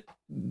think that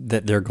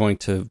they're going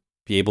to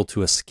be able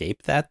to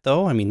escape that,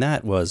 though? I mean,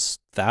 that was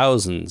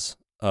thousands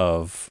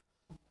of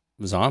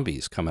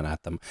zombies coming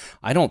at them.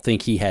 I don't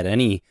think he had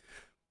any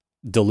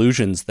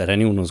delusions that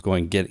anyone was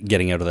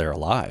getting out of there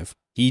alive.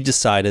 He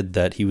decided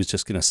that he was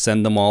just going to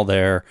send them all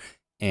there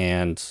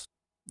and,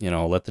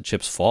 let the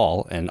chips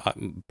fall and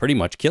pretty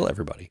much kill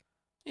everybody.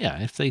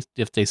 Yeah,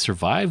 if they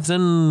survive,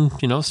 then,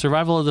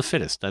 survival of the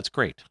fittest. That's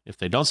great. If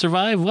they don't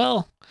survive,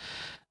 well,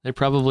 they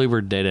probably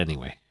were dead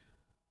anyway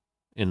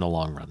in the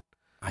long run.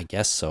 I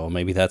guess so.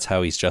 Maybe that's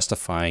how he's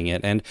justifying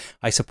it. And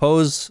I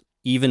suppose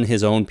even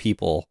his own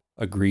people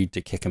agreed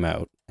to kick him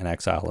out and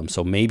exile him.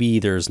 So maybe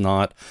there's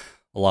not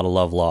a lot of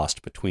love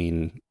lost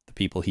between the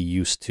people he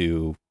used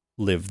to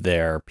live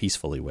there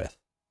peacefully with.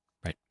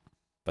 Right.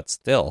 But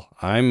still,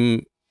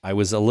 I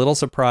was a little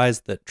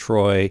surprised that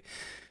Troy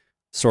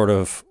sort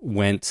of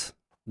went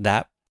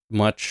that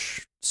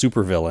much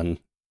supervillain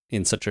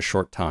in such a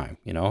short time.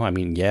 I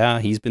mean, yeah,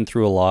 he's been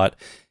through a lot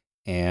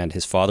and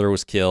his father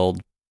was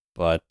killed,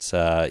 but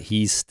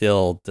he's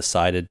still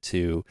decided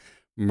to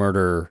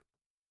murder.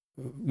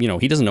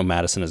 He doesn't know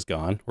Madison is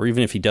gone, or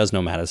even if he does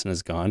know Madison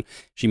is gone,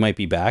 she might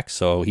be back.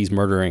 So he's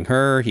murdering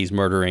her, he's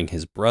murdering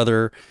his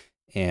brother,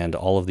 and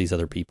all of these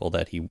other people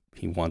that he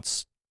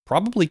once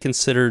probably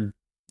considered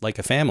like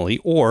a family,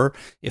 or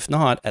if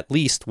not, at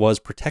least was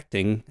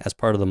protecting as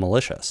part of the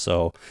militia.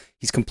 So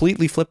he's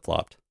completely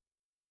flip-flopped.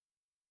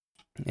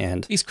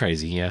 And he's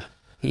crazy, yeah.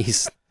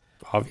 He's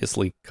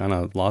obviously kind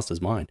of lost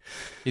his mind.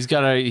 He's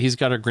got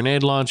a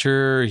grenade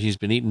launcher, he's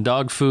been eating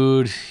dog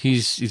food,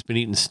 he's been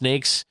eating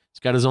snakes.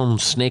 Got his own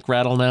snake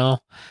rattle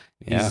now.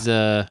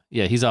 Yeah.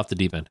 He's off the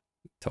deep end.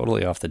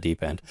 Totally off the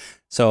deep end.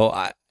 So,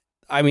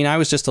 I mean, I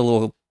was just a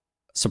little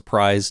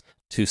surprised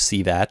to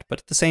see that. But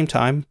at the same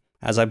time,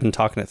 as I've been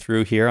talking it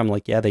through here, I'm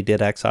like, yeah, they did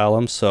exile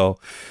him. So,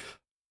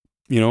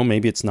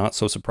 maybe it's not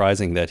so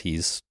surprising that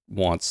he's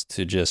wants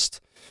to just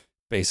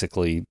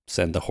basically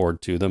send the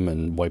horde to them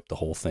and wipe the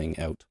whole thing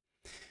out.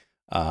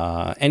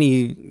 And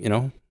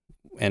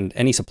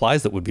any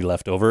supplies that would be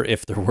left over,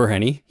 if there were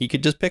any, he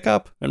could just pick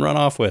up and run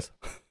off with.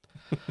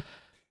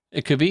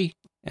 It could be.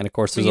 And of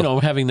course,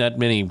 having that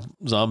many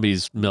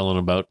zombies milling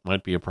about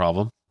might be a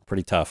problem.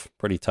 Pretty tough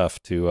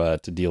to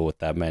deal with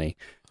that many,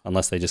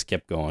 unless they just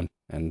kept going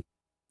and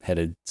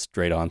headed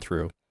straight on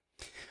through.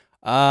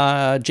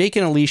 Jake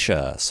and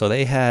Alicia. So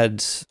they had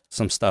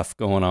some stuff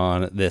going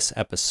on this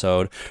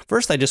episode.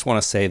 First, I just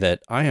want to say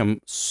that I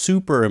am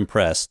super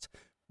impressed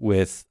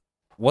with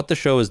what the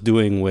show is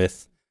doing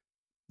with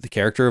the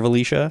character of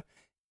Alicia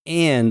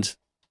and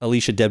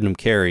Alicia Debnam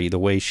Carey, the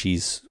way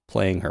she's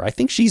playing her. I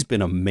think she's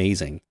been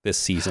amazing this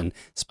season,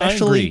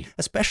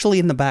 especially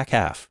in the back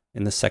half,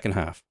 in the second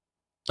half.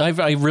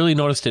 I really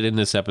noticed it in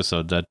this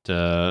episode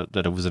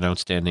that it was an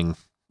outstanding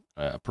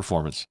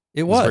performance.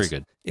 It was very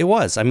good. It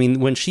was. I mean,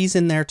 when she's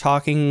in there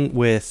talking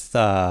with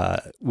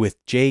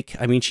Jake,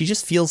 I mean, she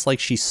just feels like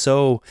she's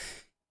so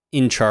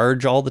in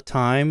charge all the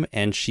time,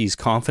 and she's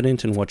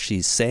confident in what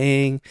she's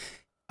saying.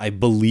 I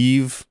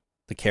believe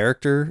the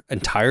character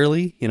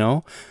entirely, you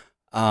know.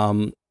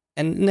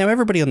 And now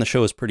everybody on the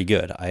show is pretty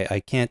good.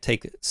 I can't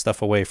take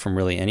stuff away from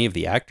really any of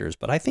the actors,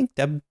 but I think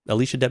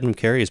Alicia Debnam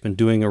Carey has been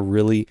doing a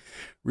really,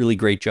 really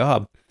great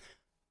job.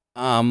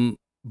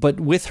 But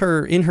with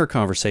her, in her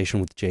conversation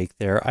with Jake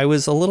there, I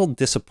was a little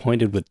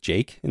disappointed with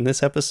Jake in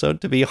this episode,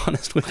 to be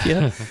honest with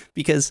you,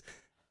 because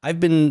I've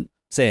been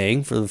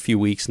saying for a few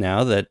weeks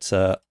now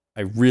that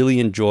I really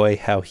enjoy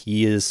how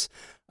he is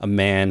a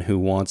man who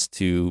wants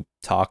to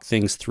talk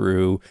things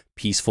through,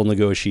 peaceful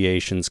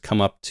negotiations,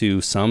 come up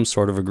to some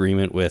sort of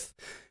agreement with,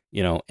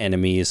 you know,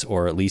 enemies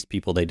or at least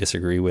people they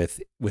disagree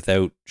with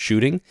without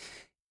shooting.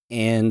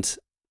 And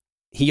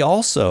he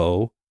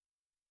also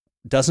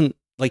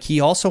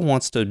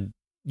wants to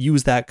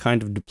use that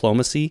kind of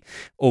diplomacy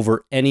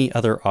over any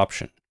other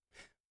option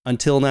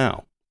until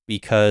now,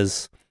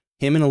 because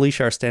him and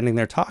Alicia are standing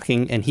there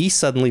talking and he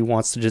suddenly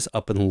wants to just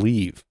up and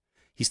leave.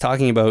 He's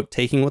talking about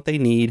taking what they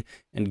need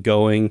and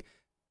going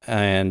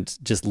and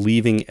just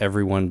leaving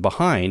everyone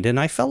behind. And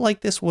I felt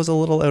like this was a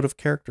little out of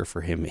character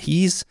for him.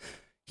 He's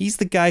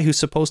the guy who's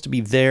supposed to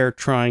be there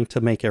trying to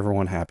make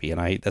everyone happy.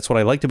 And that's what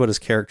I liked about his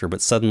character,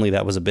 but suddenly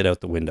that was a bit out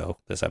the window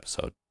this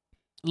episode.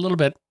 A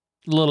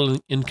little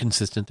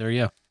inconsistent there,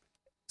 yeah.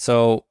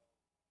 So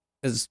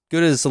as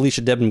good as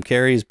Alicia Debnam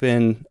Carey's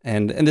been,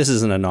 and this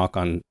isn't a knock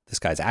on this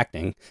guy's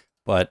acting,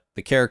 but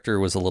the character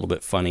was a little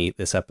bit funny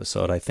this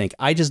episode, I think.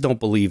 I just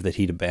don't believe that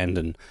he'd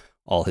abandon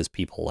all his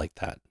people like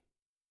that,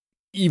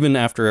 even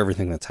after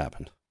everything that's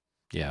happened.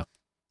 Yeah.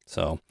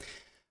 So,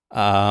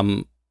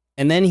 and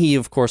then he,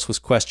 of course, was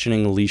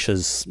questioning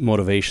Alicia's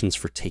motivations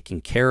for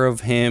taking care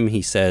of him.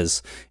 He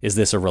says, is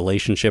this a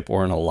relationship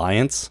or an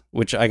alliance?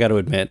 Which I got to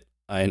admit,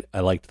 I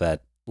liked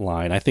that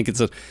line. I think it's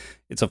a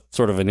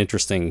sort of an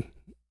interesting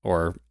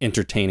or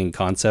entertaining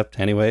concept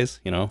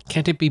anyways, you know.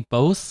 Can't it be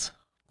both?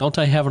 Don't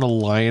I have an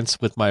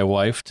alliance with my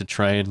wife to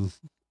try and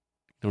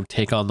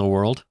take on the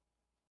world?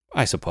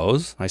 I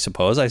suppose.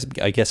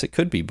 I guess it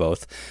could be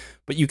both.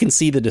 But you can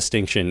see the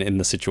distinction in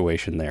the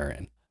situation they're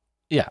in.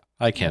 Yeah,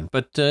 I can.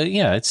 But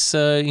yeah, it's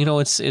it's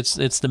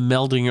the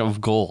melding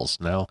of goals.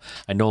 Now,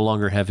 I no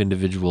longer have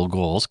individual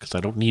goals because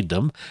I don't need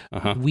them.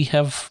 Uh-huh. We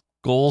have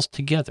goals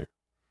together.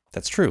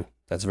 That's true.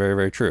 That's very,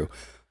 very true.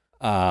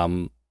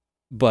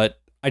 But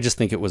I just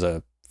think it was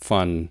a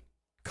fun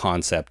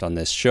concept on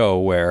this show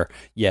where,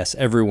 yes,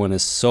 everyone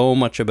is so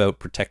much about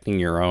protecting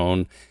your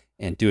own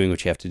and doing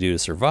what you have to do to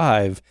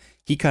survive.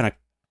 He kind of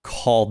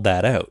called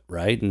that out,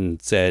 right? And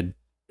said,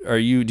 do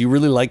you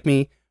really like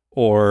me?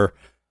 Or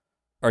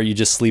are you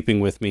just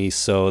sleeping with me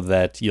so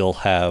that you'll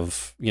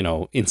have,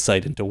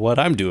 insight into what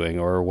I'm doing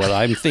or what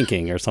I'm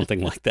thinking or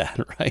something like that,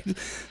 right?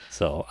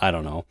 So I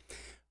don't know.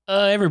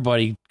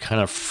 Everybody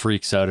kind of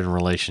freaks out in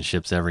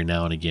relationships every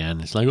now and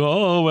again. It's like,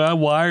 oh, well,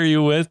 why are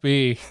you with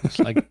me? It's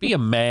like, be a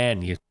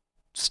man, you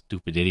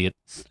stupid idiot.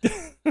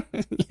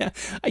 Yeah,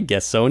 I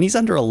guess so. And he's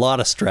under a lot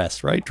of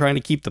stress, right? Trying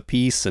to keep the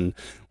peace and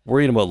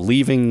worrying about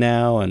leaving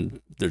now.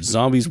 And there's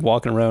zombies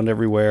walking around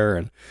everywhere.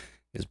 And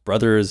his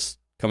brother is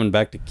coming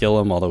back to kill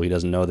him, although he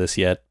doesn't know this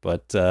yet.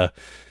 But yeah,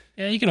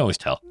 you can always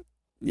tell.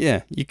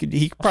 Yeah, he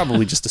could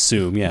probably just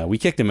assume, yeah, we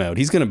kicked him out.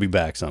 He's going to be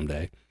back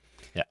someday.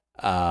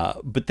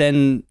 But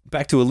then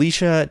back to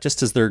Alicia,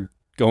 just as they're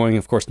going,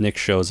 of course, Nick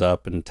shows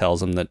up and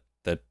tells him that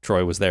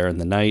Troy was there in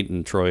the night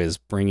and Troy is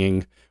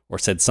bringing or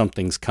said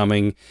something's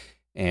coming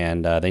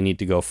and they need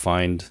to go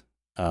find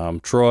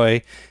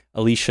Troy.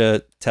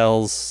 Alicia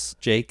tells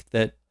Jake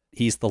that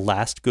he's the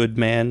last good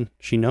man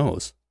she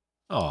knows.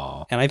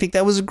 Oh, and I think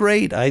that was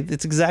great.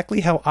 It's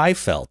exactly how I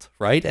felt,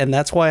 right? And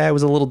that's why I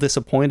was a little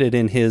disappointed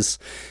in his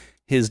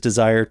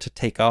desire to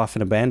take off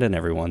and abandon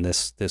everyone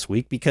this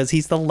week, because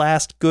he's the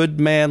last good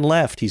man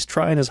left. He's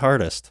trying his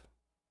hardest.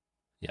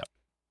 Yeah.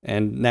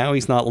 And now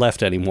he's not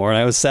left anymore. And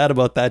I was sad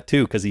about that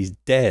too, because he's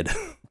dead.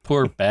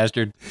 Poor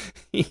bastard.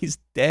 He's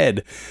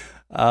dead.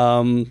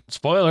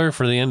 Spoiler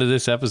for the end of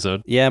this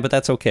episode. Yeah, but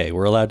that's okay.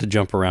 We're allowed to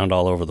jump around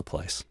all over the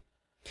place.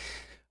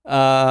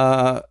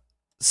 So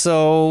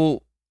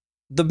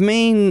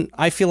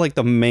I feel like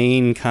the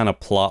main kind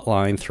of plot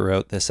line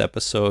throughout this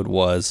episode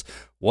was,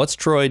 what's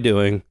Troy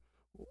doing?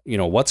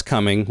 What's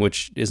coming,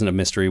 which isn't a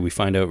mystery. We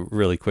find out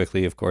really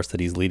quickly, of course, that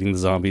he's leading the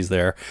zombies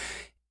there,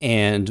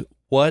 and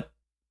what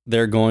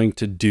they're going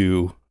to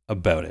do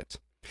about it.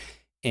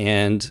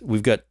 And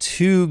we've got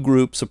two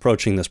groups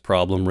approaching this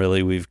problem,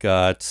 really. We've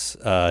got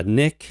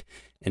Nick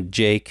and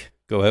Jake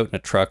go out in a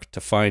truck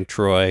to find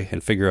Troy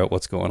and figure out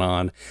what's going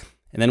on.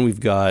 And then we've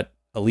got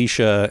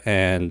Alicia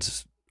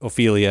and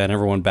Ophelia and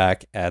everyone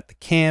back at the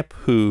camp,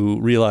 who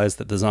realize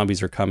that the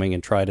zombies are coming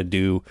and try to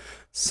do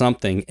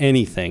something,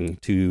 anything,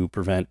 to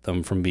prevent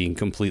them from being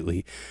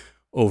completely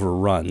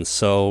overrun.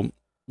 So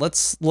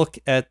let's look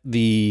at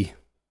the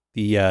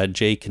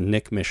Jake and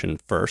Nick mission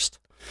first.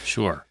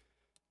 Sure.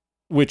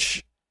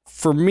 Which,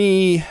 for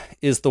me,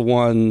 is the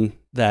one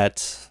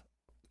that,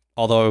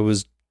 although I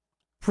was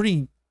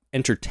pretty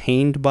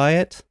entertained by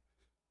it,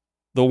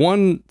 the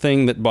one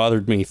thing that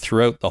bothered me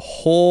throughout the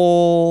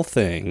whole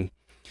thing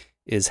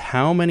is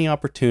how many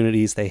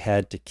opportunities they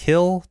had to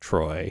kill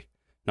Troy.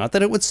 Not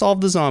that it would solve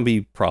the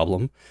zombie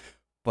problem,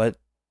 but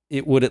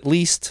it would at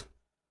least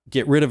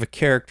get rid of a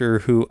character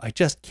who I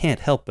just can't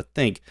help but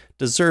think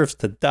deserves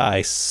to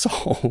die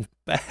so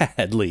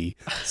badly,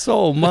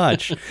 so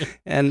much.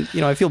 And,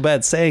 I feel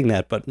bad saying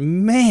that, but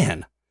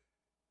man,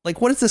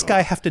 like, what does this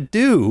guy have to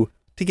do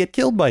to get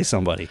killed by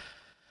somebody?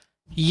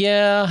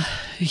 Yeah,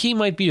 he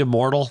might be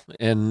immortal,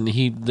 and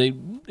he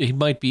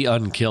might be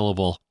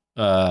unkillable.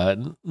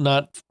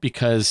 Not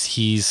because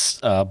he's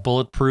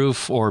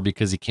bulletproof or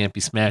because he can't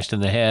be smashed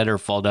in the head or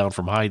fall down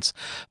from heights,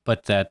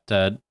 but that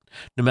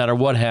no matter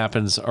what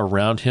happens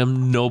around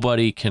him,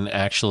 nobody can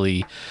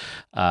actually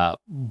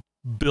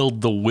build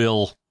the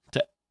will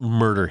to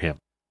murder him.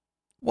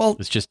 Well,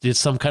 it's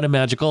some kind of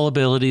magical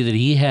ability that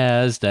he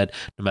has that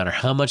no matter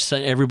how much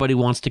everybody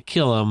wants to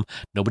kill him,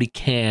 nobody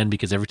can,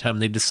 because every time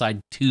they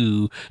decide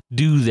to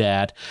do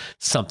that,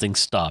 something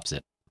stops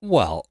it.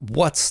 Well,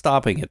 what's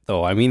stopping it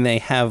though? I mean, they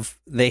have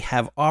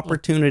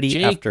opportunity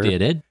Jake after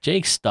did it.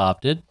 Jake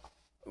stopped it.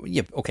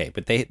 Yeah, okay,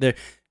 but they're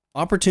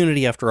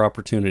opportunity after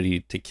opportunity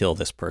to kill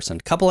this person.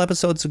 A couple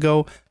episodes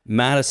ago,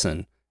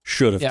 Madison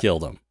should have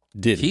killed him.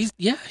 Didn't?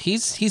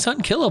 He's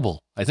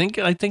unkillable. I think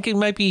it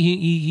might be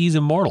he's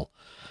immortal.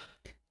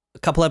 A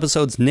couple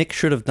episodes, Nick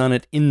should have done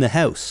it in the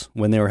house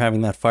when they were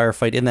having that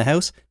firefight in the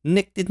house.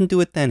 Nick didn't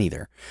do it then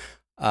either.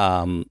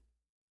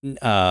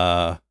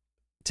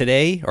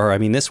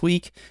 This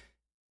week,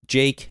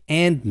 Jake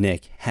and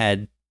Nick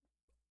had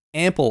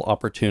ample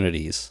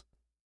opportunities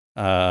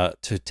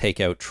to take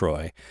out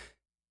Troy,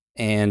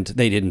 and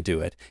they didn't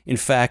do it. In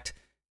fact,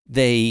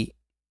 they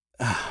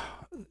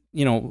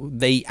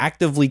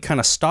actively kind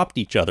of stopped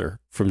each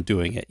other from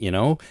doing it,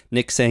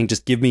 Nick saying,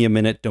 just give me a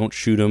minute, don't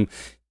shoot him.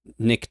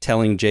 Nick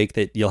telling Jake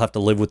that you'll have to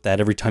live with that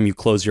every time you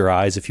close your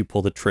eyes if you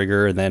pull the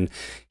trigger, and then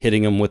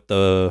hitting him with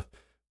the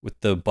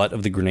butt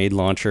of the grenade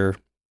launcher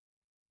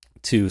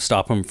to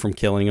stop him from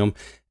killing him.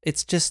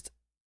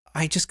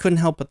 I just couldn't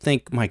help but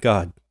think, my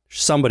God,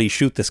 somebody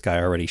shoot this guy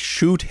already.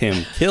 Shoot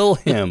him, kill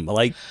him,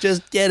 like,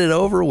 just get it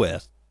over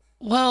with.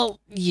 Well,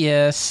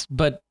 yes,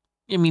 but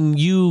I mean,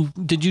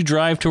 did you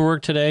drive to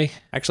work today?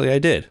 Actually, I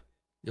did.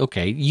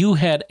 Okay, you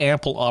had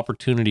ample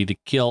opportunity to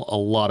kill a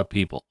lot of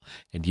people,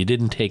 and you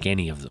didn't take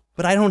any of them.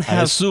 But I don't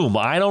have...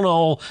 I don't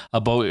know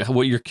about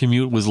what your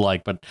commute was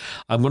like, but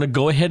I'm going to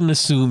go ahead and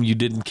assume you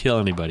didn't kill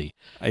anybody.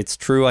 It's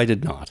true, I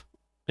did not.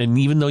 And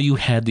even though you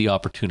had the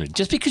opportunity,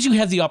 just because you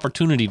have the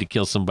opportunity to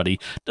kill somebody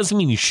doesn't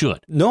mean you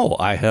should. No,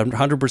 I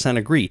 100%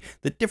 agree.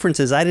 The difference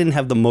is I didn't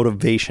have the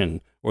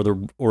motivation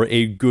or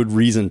a good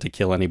reason to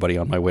kill anybody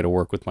on my way to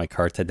work with my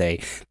car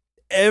today.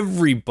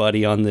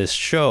 Everybody on this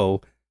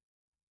show,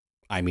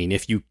 I mean,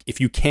 if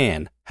you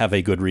can have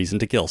a good reason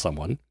to kill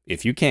someone,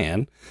 if you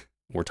can,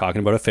 we're talking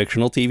about a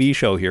fictional TV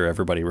show here,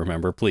 everybody,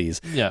 remember, please.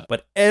 Yeah.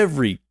 But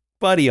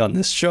everybody on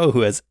this show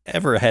who has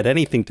ever had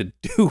anything to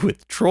do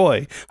with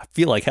Troy, I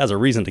feel like has a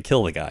reason to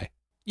kill the guy.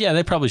 Yeah,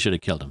 they probably should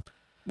have killed him.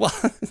 Well,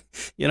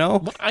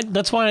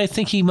 that's why I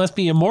think he must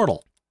be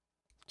immortal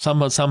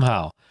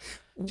somehow.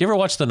 Do you ever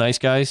watch The Nice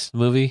Guys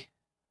movie?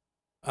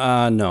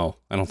 No,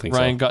 I don't think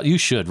so. You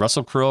should.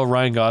 Russell Crowe,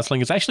 Ryan Gosling.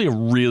 It's actually a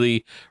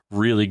really,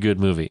 really good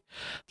movie.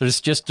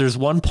 There's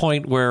one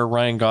point where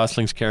Ryan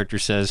Gosling's character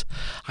says,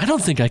 "I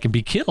don't think I can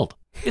be killed."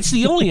 It's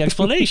the only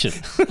explanation.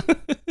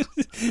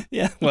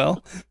 Yeah,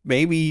 well,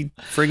 maybe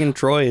friggin'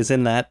 Troy is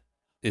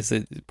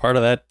it part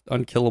of that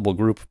unkillable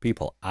group of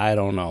people? I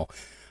don't know.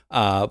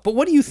 But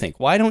what do you think?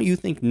 Why do you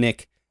think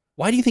Nick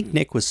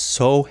was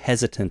so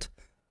hesitant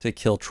to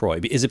kill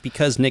Troy? Is it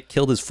because Nick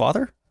killed his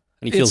father?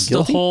 And he feels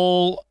guilty?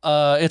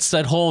 It's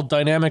that whole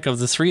dynamic of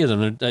the three of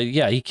them.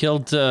 He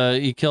killed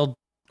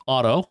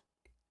Otto,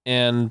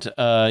 and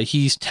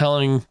he's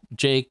telling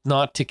Jake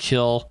not to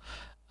kill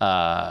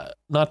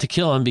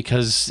him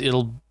because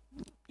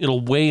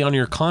it'll weigh on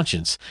your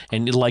conscience,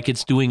 and like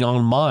it's doing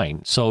on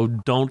mine. So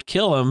don't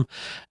kill him.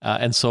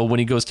 And so when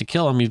he goes to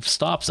kill him, he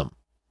stops him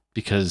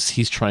because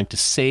he's trying to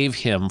save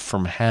him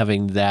from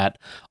having that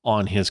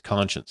on his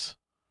conscience.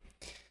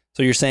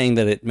 So you're saying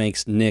that it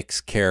makes Nick's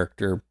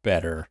character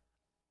better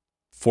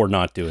for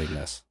not doing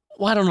this?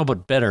 Well, I don't know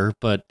about better,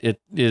 but it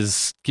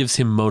gives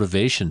him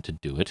motivation to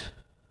do it.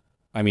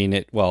 I mean,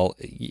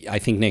 I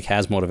think Nick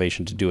has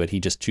motivation to do it. He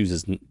just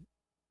chooses.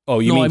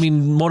 Oh, I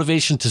mean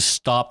motivation to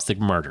stop the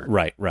murder.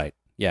 Right.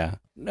 Yeah.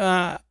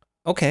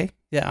 Okay.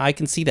 Yeah, I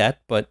can see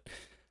that, but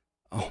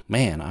oh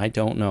man, I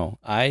don't know.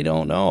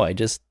 I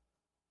just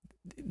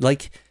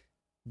like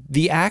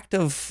the act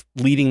of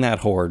leading that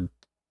horde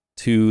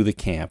to the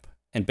camp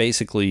and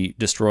basically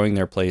destroying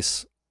their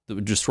place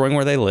destroying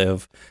where they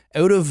live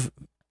out of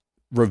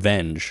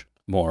revenge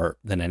more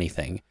than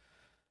anything.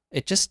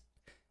 It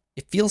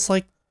feels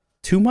like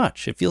too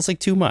much. It feels like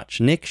too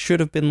much. Nick should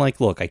have been like,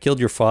 look, I killed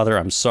your father.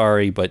 I'm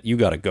sorry, but you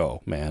got to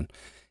go, man.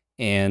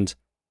 And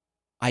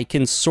I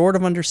can sort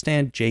of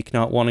understand Jake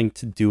not wanting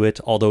to do it,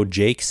 although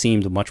Jake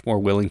seemed much more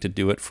willing to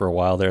do it for a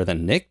while there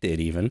than Nick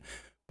did even.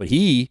 But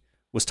he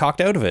was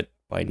talked out of it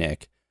by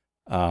Nick.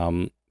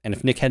 And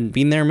if Nick hadn't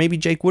been there, maybe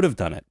Jake would have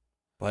done it.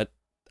 But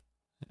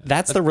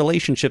that's the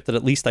relationship that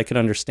at least I could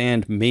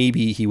understand.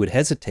 Maybe he would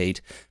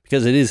hesitate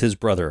because it is his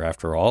brother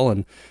after all.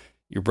 And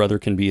your brother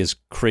can be as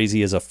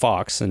crazy as a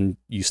fox and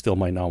you still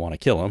might not want to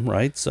kill him,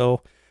 right?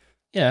 So,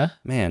 yeah,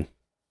 man.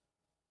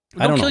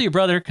 Don't kill your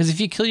brother, because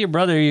if you kill your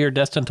brother, you're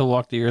destined to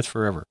walk the earth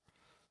forever.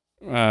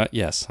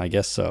 Yes, I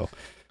guess so.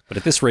 But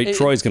at this rate,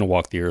 Troy's going to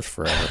walk the earth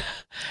forever.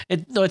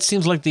 It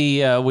seems like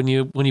the when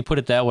you put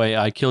it that way,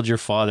 I killed your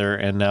father,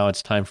 and now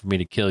it's time for me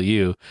to kill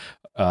you.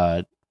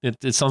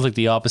 It sounds like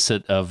the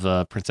opposite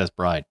of Princess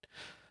Bride.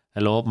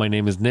 Hello, my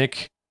name is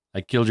Nick.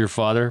 I killed your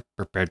father.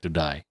 Prepare to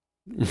die.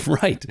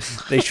 Right.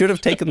 They should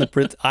have taken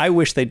I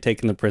wish they'd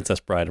taken the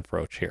Princess Bride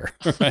approach here.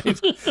 Right.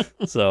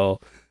 So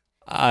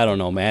I don't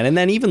know, man. And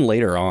then even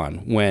later on,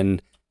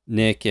 when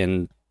Nick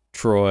and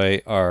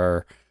Troy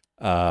are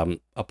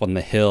up on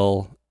the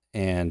hill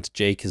and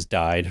Jake has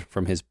died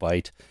from his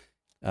bite,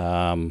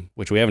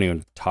 which we haven't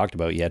even talked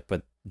about yet,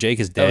 but Jake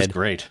is dead. That was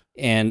great.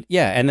 And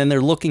yeah, and then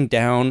they're looking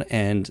down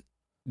and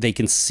they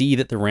can see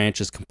that the ranch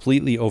is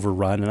completely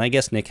overrun. And I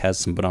guess Nick has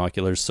some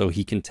binoculars so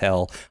he can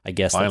tell, I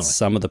guess, that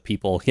some of the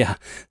people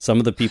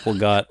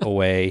got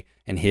away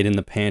and hid in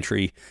the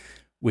pantry,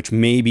 which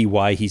may be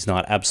why he's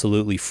not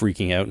absolutely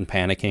freaking out and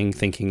panicking,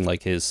 thinking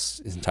like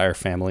his entire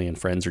family and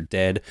friends are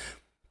dead.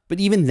 But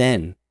even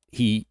then,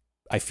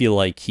 I feel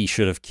like he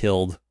should have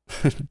killed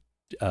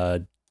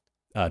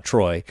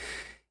Troy.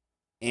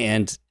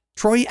 And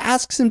Troy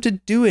asks him to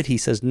do it. He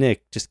says,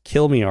 Nick, just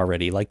kill me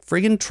already. Like,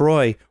 friggin'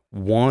 Troy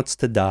wants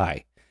to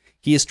die.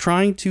 He is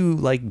trying to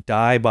like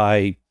die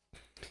by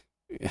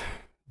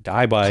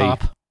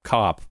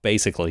cop,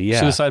 basically. Yeah.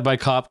 Suicide by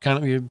cop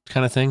kind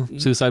of thing.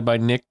 Suicide by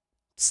Nick.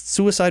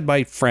 Suicide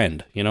by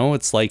friend. You know,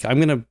 it's like,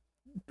 I'm going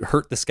to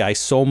hurt this guy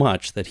so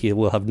much that he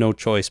will have no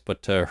choice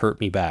but to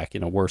hurt me back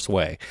in a worse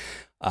way.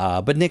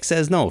 But Nick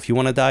says, no, if you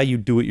want to die, you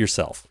do it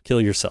yourself.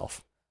 Kill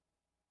yourself.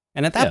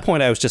 And at that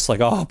point, I was just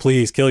like, "Oh,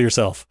 please kill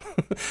yourself."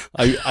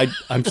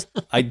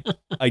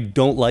 I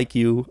don't like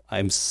you.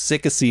 I'm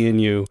sick of seeing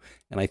you,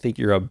 and I think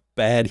you're a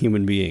bad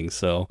human being.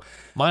 So,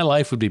 my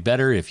life would be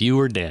better if you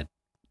were dead.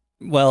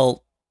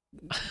 Well,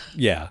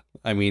 yeah.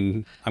 I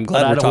mean, I'm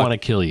glad I don't want to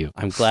kill you.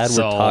 I'm glad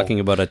we're talking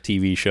about a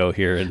TV show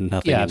here and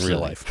nothing in real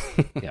life.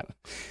 Yeah.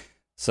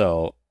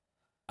 So,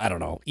 I don't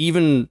know.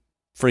 Even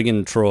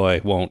friggin'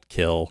 Troy won't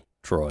kill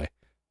Troy,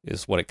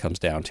 is what it comes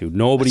down to.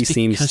 Nobody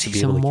seems to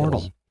be able to kill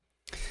him.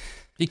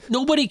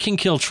 Nobody can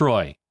kill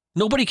Troy.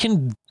 Nobody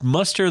can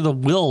muster the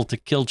will to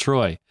kill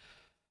Troy.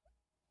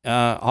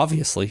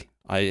 Obviously,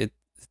 it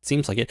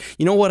seems like it.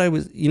 You know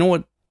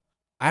what?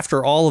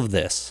 After all of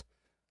this,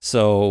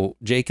 so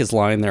Jake is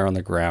lying there on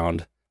the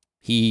ground.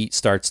 He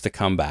starts to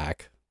come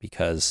back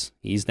because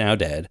he's now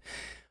dead.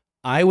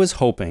 I was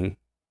hoping,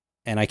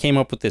 and I came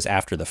up with this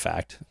after the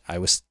fact. I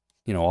was,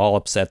 all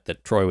upset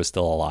that Troy was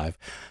still alive.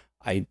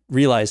 I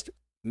realized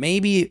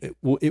maybe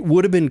it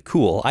would have been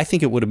cool. I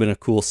think it would have been a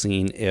cool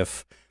scene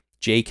if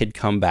Jake had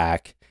come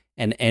back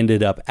and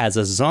ended up as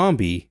a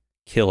zombie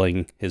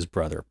killing his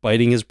brother,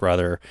 biting his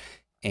brother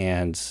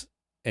and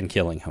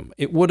killing him.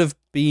 It would have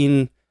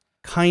been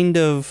kind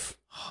of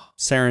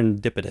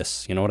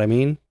serendipitous, you know what I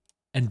mean?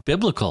 And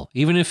biblical.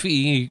 Even if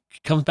he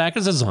comes back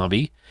as a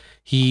zombie,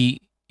 he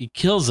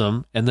kills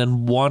him and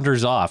then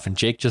wanders off, and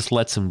Jake just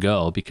lets him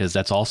go because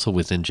that's also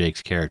within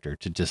Jake's character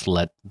to just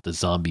let the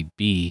zombie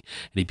be,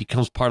 and he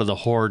becomes part of the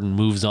horde and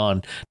moves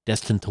on,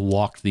 destined to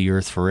walk the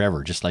earth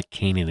forever, just like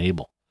Cain and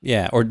Abel.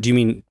 Yeah, or do you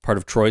mean part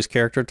of Troy's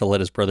character to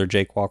let his brother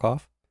Jake walk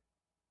off?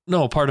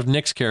 No, part of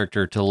Nick's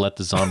character to let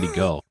the zombie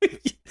go.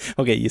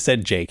 Okay, you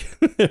said Jake.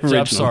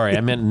 I'm sorry,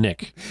 I meant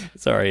Nick.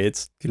 Sorry,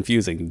 it's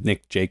confusing.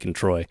 Nick, Jake, and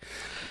Troy.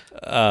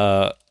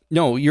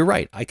 No, you're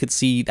right. I could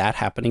see that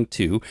happening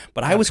too.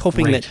 But I was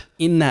hoping that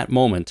in that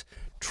moment,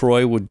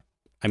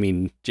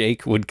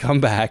 Jake would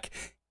come back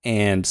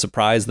and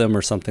surprise them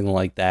or something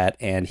like that,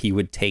 and he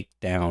would take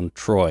down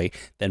Troy.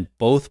 Then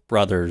both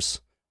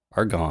brothers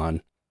are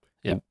gone.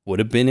 Yep. It would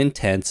have been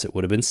intense. It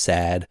would have been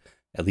sad,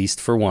 at least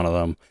for one of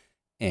them.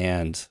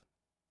 And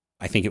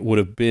I think it would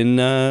have been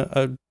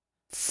a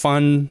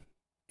fun,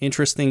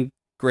 interesting,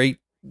 great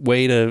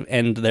way to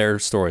end their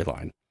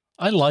storyline.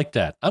 I like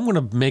that. I'm going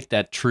to make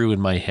that true in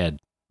my head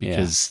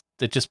because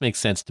it just makes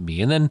sense to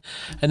me. And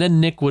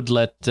then Nick would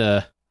let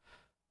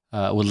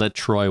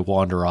Troy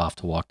wander off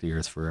to walk the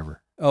earth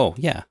forever. Oh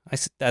yeah,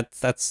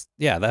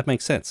 that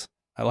makes sense.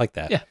 I like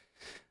that. Yeah.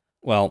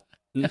 Well,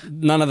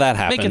 none of that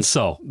happened. Make it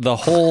so.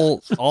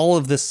 All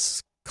of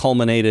this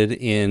culminated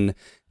in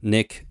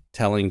Nick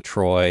telling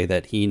Troy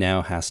that he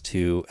now has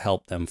to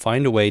help them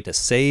find a way to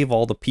save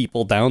all the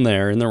people down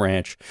there in the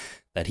ranch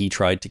that he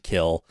tried to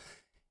kill.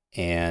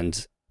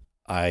 And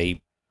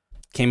I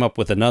came up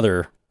with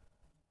another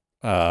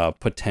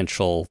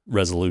potential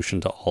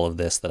resolution to all of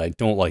this that I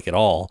don't like at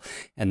all,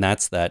 and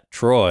that's that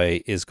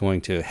Troy is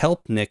going to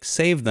help Nick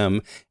save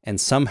them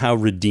and somehow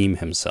redeem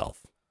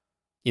himself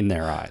in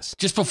their eyes.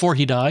 Just before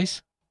he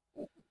dies?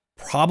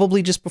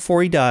 Probably just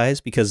before he dies,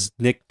 because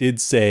Nick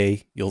did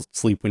say you'll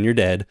sleep when you're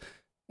dead,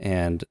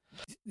 and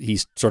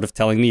he's sort of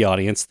telling the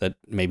audience that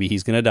maybe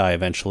he's going to die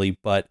eventually,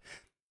 but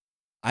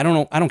I don't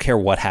know. I don't care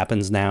what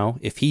happens now.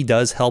 If he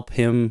does help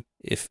him,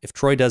 if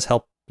Troy does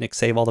help Nick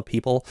save all the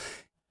people,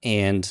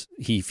 and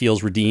he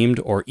feels redeemed,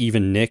 or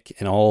even Nick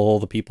and all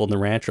the people in the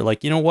ranch are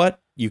like, you know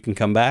what, you can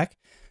come back,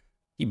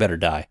 he better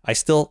die. I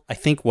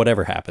think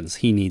whatever happens,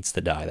 he needs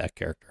to die, that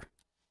character.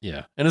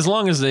 Yeah, and as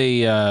long as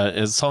they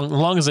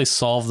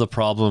solve the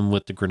problem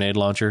with the grenade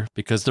launcher,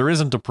 because there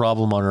isn't a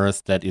problem on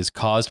Earth that is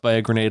caused by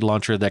a grenade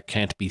launcher that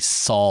can't be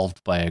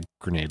solved by a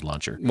grenade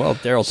launcher. Well,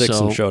 Daryl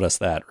Dixon showed us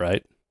that,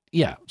 right?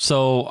 Yeah,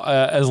 so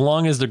as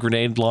long as the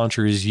grenade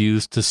launcher is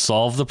used to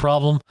solve the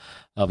problem,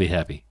 I'll be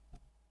happy.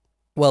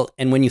 Well,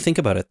 and when you think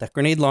about it, that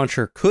grenade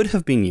launcher could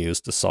have been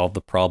used to solve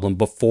the problem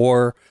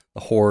before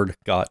the Horde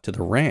got to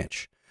the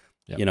ranch.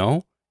 Yep. You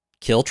know,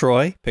 kill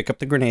Troy, pick up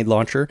the grenade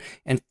launcher,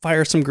 and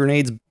fire some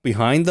grenades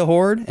behind the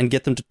Horde and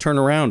get them to turn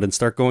around and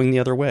start going the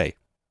other way.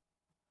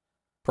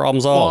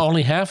 Problem solved. Well,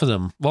 only half of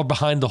them. Well,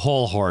 behind the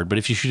whole Horde, but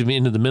if you shoot them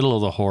into the middle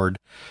of the Horde,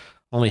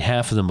 only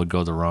half of them would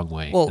go the wrong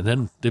way. Well, and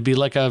then there'd be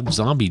like a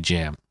zombie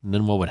jam. And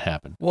then what would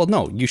happen? Well,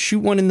 no, you shoot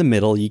one in the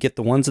middle, you get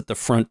the ones at the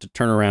front to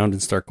turn around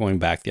and start going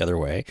back the other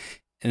way.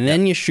 And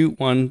then you shoot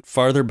one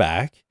farther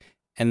back,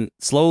 and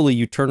slowly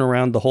you turn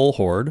around the whole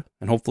Horde,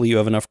 and hopefully you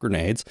have enough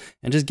grenades,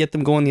 and just get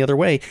them going the other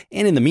way.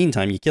 And in the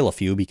meantime, you kill a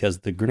few because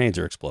the grenades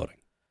are exploding.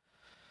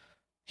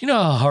 You know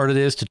how hard it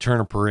is to turn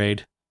a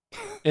parade?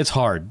 It's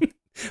hard.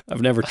 I've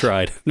never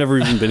tried. I've never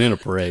even been in a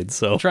parade.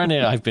 So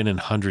I've been in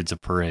hundreds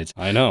of parades.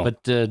 I know.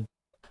 But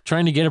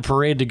trying to get a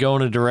parade to go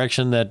in a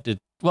direction that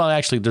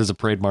actually there's a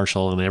parade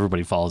marshal and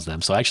everybody follows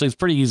them. So actually it's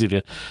pretty easy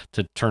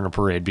to turn a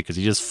parade because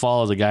you just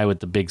follow the guy with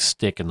the big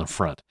stick in the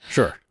front.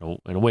 Sure. And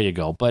away you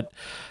go. But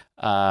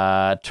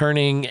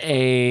turning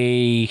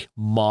a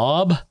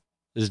mob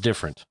is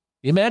different.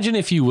 Imagine,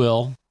 if you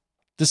will,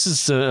 this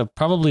is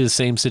probably the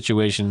same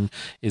situation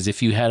as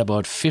if you had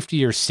about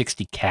 50 or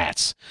 60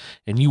 cats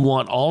and you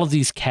want all of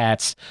these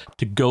cats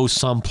to go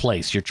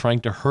someplace. You're trying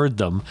to herd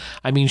them.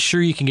 I mean,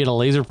 sure, you can get a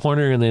laser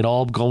pointer and they'd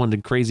all go in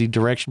the crazy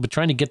direction, but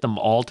trying to get them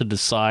all to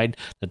decide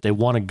that they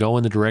want to go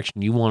in the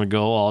direction you want to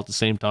go all at the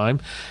same time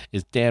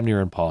is damn near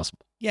impossible.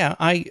 Yeah,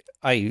 I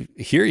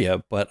hear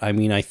you, but I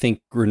mean, I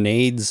think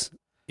grenades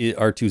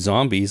are to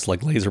zombies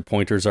like laser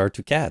pointers are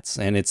to cats,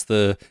 and it's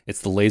the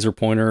laser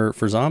pointer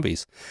for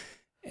zombies.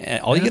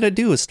 And all you got to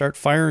do is start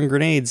firing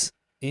grenades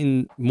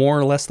in more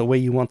or less the way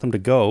you want them to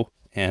go.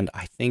 And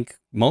I think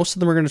most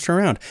of them are going to turn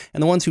around.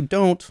 And the ones who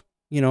don't,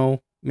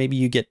 maybe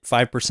you get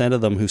 5%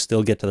 of them who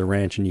still get to the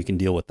ranch and you can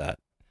deal with that.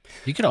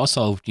 You could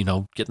also,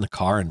 get in the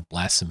car and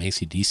blast some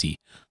AC/DC.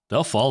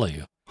 They'll follow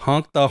you.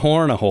 Honk the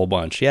horn a whole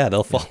bunch. Yeah,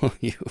 they'll follow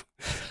you.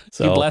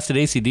 So, if you blasted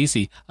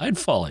AC/DC, I'd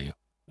follow you.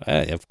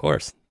 Of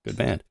course. Good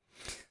band.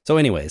 So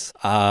anyways,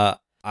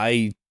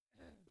 I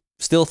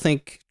still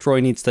think Troy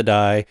needs to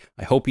die.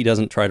 I hope he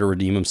doesn't try to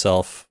redeem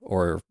himself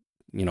or,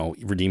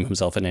 redeem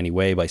himself in any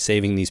way by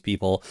saving these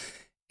people.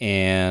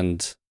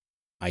 And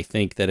I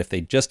think that if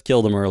they just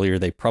killed him earlier,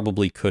 they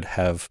probably could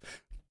have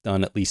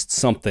done at least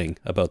something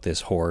about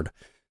this Horde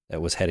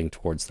that was heading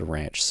towards the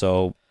ranch.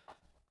 So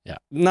yeah,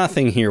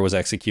 nothing here was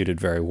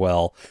executed very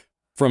well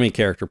from a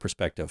character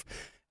perspective.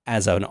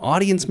 As an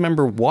audience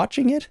member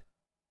watching it,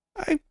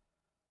 I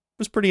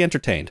was pretty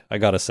entertained, I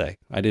gotta say.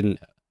 I didn't,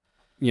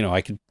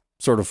 I could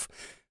sort of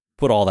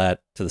put all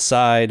that to the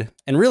side,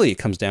 and really it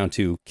comes down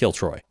to kill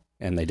Troy,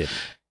 and they didn't.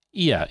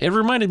 Yeah, it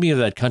reminded me of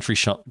that country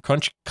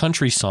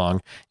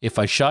song, "If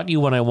I shot you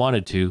when I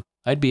wanted to,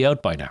 I'd be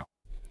out by now."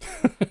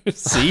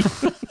 See?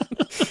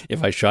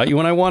 If I shot you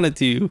when I wanted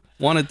to,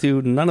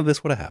 none of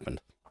this would have happened.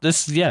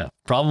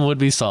 Problem would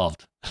be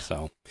solved.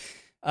 So,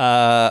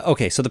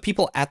 okay, so the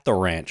people at the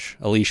ranch,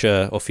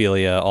 Alicia,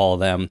 Ophelia, all of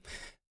them,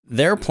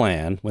 their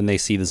plan, when they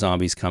see the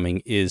zombies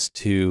coming, is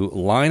to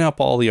line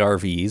up all the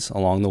RVs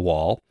along the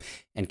wall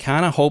and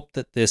kind of hope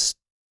that this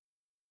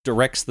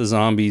directs the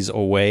zombies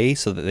away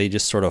so that they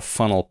just sort of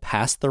funnel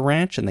past the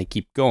ranch and they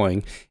keep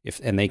going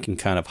and they can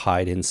kind of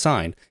hide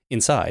inside.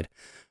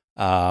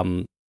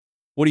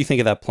 What do you think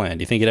of that plan?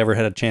 Do you think it ever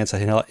had a chance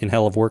in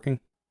hell of working?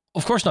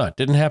 Of course not.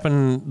 Didn't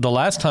happen the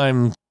last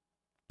time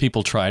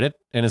people tried it,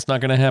 and it's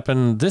not going to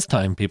happen this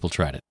time people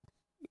tried it.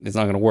 It's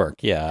not going to work.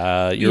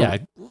 Yeah.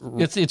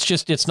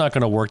 It's not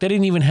going to work. They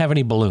didn't even have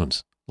any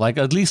balloons. Like,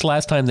 at least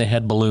last time they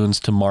had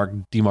balloons to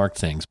demark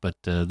things, but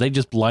they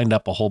just lined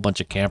up a whole bunch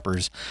of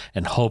campers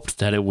and hoped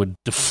that it would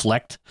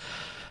deflect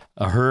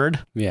a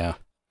herd. Yeah.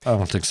 I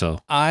don't think so.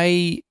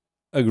 I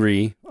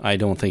Agree. I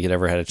don't think it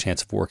ever had a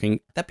chance of working.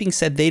 That being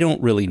said, they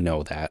don't really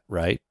know that,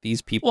 right?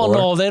 These people. Well,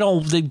 no, they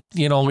don't.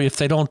 If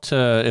they don't,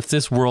 if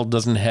this world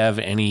doesn't have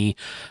any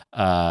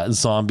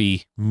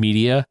zombie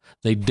media,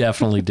 they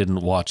definitely didn't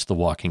watch The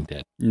Walking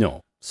Dead.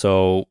 No.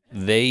 So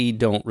they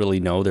don't really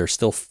know. They're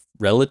still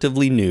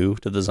relatively new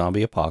to the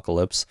zombie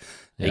apocalypse.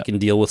 They can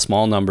deal with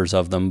small numbers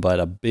of them, but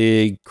a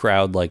big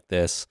crowd like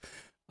this,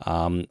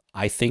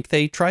 I think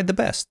they tried the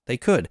best they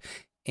could.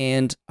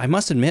 And I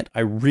must admit, I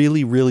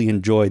really, really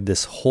enjoyed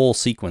this whole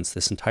sequence,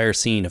 this entire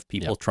scene of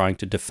people trying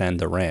to defend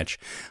the ranch.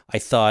 I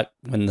thought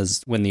when the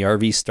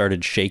RV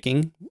started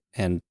shaking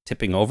and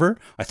tipping over,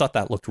 I thought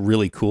that looked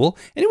really cool.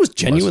 And it was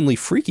genuinely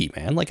freaky,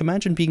 man. Like,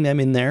 imagine being them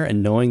in there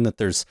and knowing that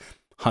there's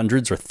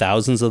hundreds or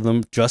thousands of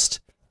them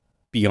just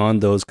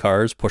beyond those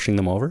cars pushing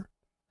them over.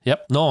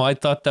 Yep. No, I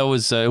thought that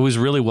was it was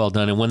really well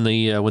done. And when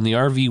the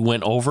RV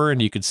went over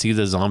and you could see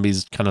the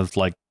zombies kind of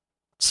like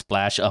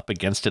splash up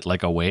against it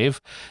like a wave,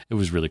 it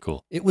was really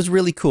cool. It was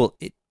really cool.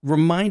 It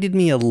reminded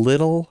me a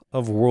little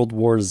of World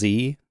War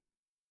Z,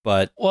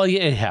 but well,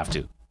 yeah, it'd have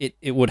to.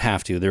 It would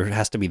have to. There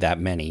has to be that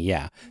many.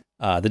 Yeah.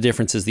 The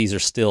difference is these are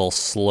still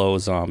slow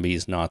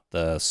zombies, not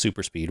the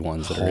super speed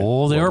ones that are.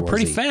 Oh, they were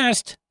pretty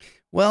fast.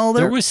 Well,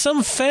 there was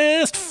some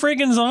fast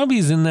friggin'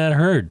 zombies in that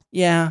herd.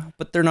 Yeah,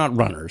 but they're not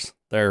runners.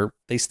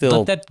 They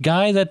still. But that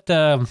guy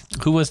that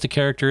who was the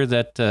character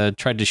that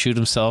tried to shoot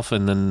himself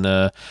and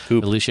then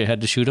Alicia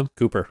had to shoot him?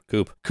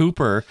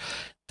 Cooper.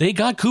 They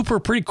got Cooper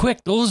pretty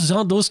quick.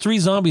 Those three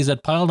zombies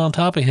that piled on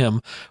top of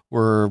him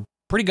were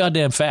pretty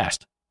goddamn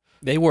fast.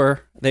 They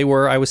were.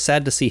 I was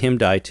sad to see him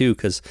die too,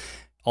 because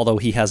although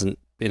he hasn't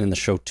been in the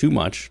show too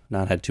much,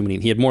 not had too many.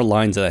 He had more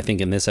lines, I think,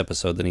 in this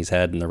episode than he's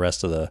had in the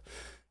rest of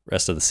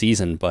the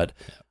season. But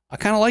I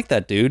kind of like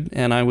that dude,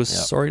 and I was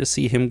sorry to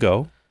see him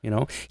go. You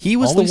know, he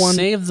was always the one.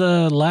 Save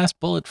the last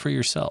bullet for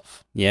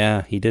yourself.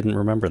 Yeah, he didn't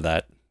remember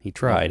that. He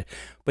tried,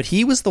 but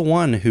he was the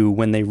one who,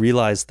 when they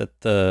realized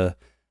that the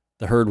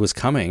herd was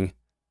coming,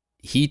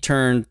 he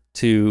turned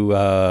to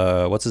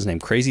what's his name,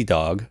 Crazy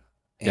Dog,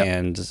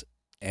 and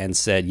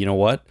said, "You know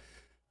what?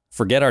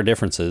 Forget our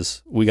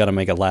differences. We got to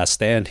make a last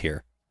stand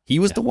here." He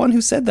was the one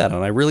who said that,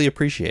 and I really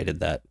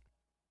appreciated that.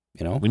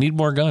 You know, we need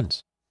more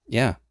guns.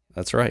 Yeah,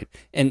 that's right.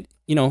 And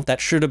you know,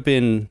 that should have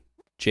been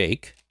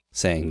Jake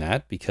saying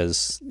that,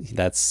 because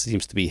that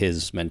seems to be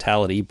his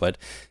mentality. But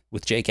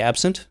with Jake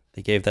absent,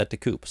 they gave that to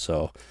Coop.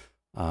 So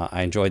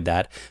I enjoyed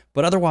that.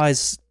 But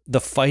otherwise,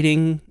 the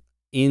fighting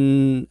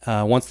in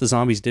once the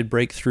zombies did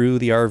break through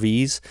the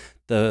RVs,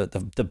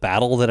 the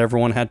battle that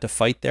everyone had to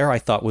fight there, I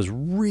thought was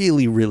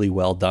really, really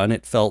well done.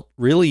 It felt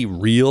really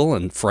real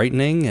and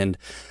frightening, and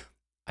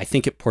I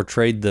think it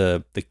portrayed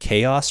the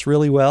chaos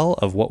really well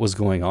of what was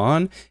going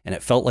on, and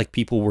it felt like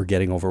people were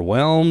getting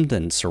overwhelmed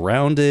and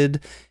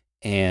surrounded,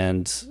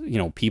 and you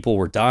know, people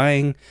were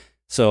dying.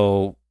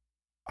 So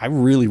I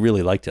really,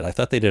 really liked it. I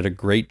thought they did a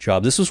great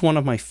job. This was one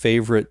of my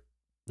favorite,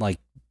 like,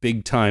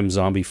 big time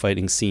zombie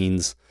fighting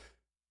scenes,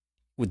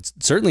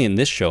 certainly in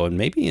this show, and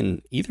maybe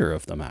in either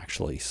of them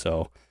actually.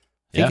 So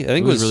I think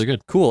it was really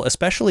good. Cool,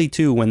 especially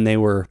too when they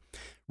were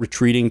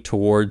retreating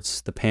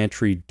towards the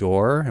pantry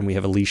door, and we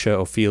have Alicia,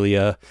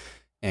 Ophelia,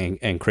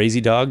 and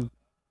Crazy Dog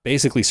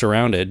basically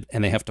surrounded,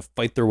 and they have to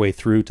fight their way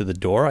through to the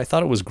door. I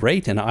thought it was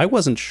great, and I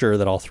wasn't sure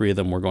that all three of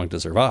them were going to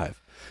survive.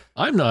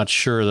 I'm not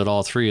sure that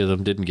all three of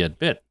them didn't get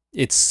bit.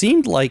 It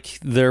seemed like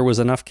there was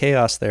enough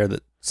chaos there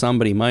that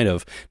somebody might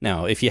have.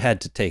 Now, if you had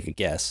to take a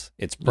guess,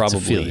 it's probably...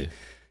 Ophelia.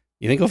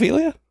 You think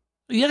Ophelia?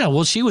 Yeah,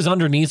 well, she was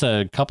underneath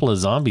a couple of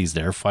zombies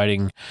there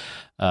fighting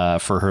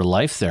for her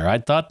life there. I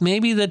thought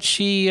maybe that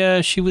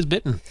she was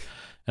bitten.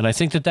 And I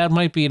think that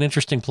might be an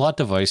interesting plot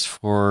device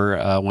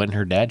for when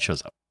her dad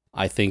shows up.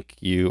 I think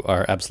you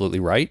are absolutely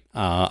right.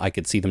 I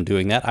could see them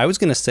doing that. I was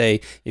going to say,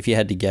 if you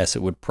had to guess,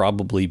 it would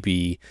probably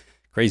be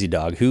Crazy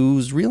Dog,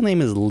 whose real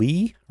name is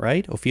Lee,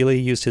 right? Ophelia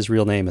used his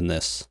real name in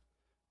this.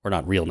 Or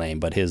not real name,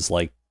 but his,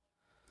 like,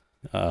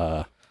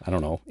 I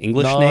don't know,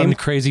 English name?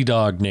 Non-Crazy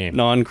Dog name.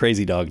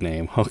 Non-Crazy Dog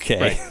name,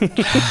 okay.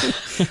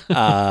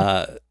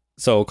 Right.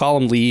 So call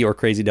him Lee or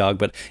Crazy Dog,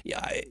 but,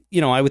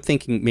 you know, I would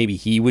think maybe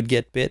he would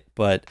get bit,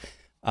 but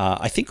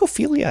I think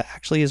Ophelia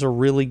actually is a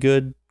really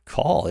good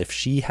call. If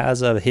she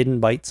has a hidden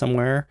bite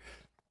somewhere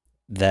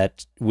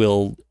that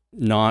will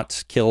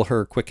not kill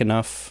her quick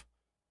enough,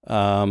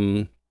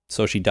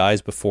 so she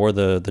dies before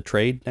the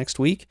trade next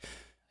week,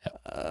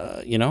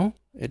 you know,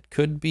 that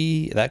could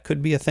be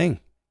a thing.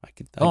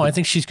 I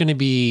think she's going to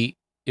be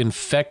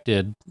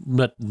infected,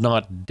 but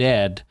not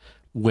dead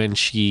when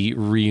she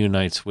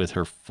reunites with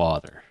her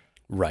father.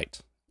 Right.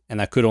 And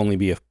that could only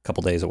be a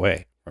couple days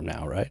away from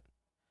now, right?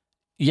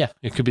 Yeah,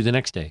 it could be the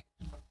next day.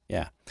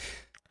 Yeah.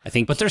 I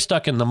think, but they're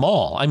stuck in the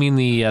mall. I mean,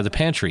 the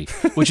pantry,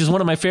 which is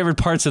one of my favorite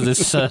parts of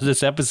this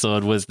this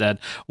episode, was that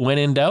when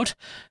in doubt,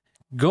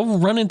 go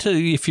run into,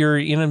 if you're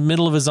in the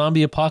middle of a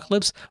zombie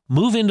apocalypse,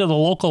 move into the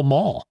local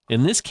mall.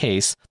 In this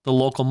case, the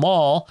local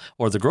mall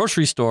or the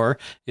grocery store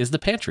is the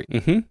pantry.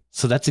 Mm-hmm.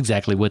 So that's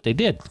exactly what they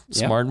did.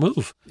 Smart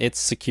move. It's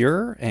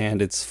secure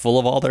and it's full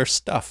of all their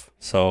stuff.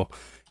 So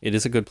it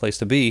is a good place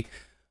to be.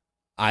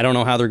 I don't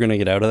know how they're going to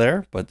get out of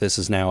there, but this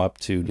is now up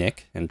to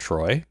Nick and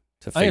Troy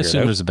to figure I it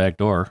assume out. there's a back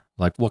door.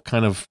 Like what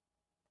kind of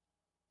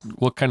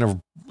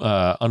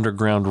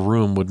underground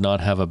room would not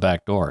have a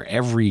back door?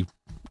 Every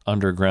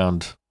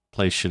underground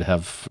place should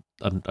have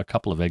a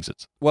couple of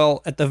exits.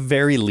 Well, at the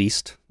very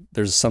least,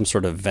 there's some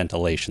sort of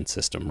ventilation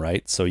system,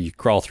 right? So you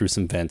crawl through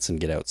some vents and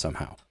get out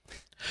somehow.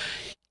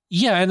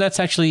 Yeah, and that's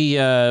actually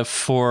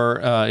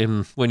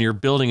when you're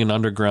building an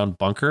underground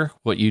bunker,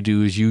 what you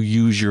do is you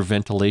use your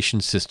ventilation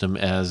system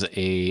as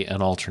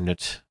an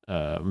alternate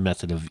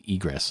method of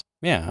egress.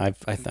 Yeah,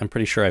 I'm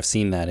pretty sure I've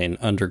seen that in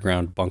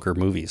underground bunker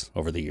movies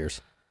over the years.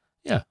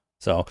 Yeah.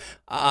 So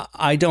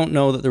I don't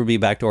know that there would be a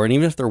back door, and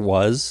even if there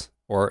was,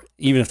 or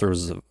even if there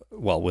was,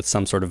 with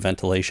some sort of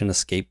ventilation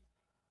escape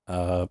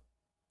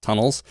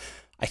tunnels,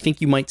 I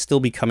think you might still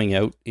be coming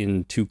out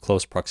in too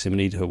close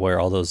proximity to where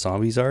all those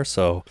zombies are,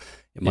 so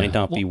it might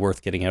not be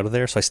worth getting out of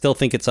there. So I still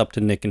think it's up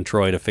to Nick and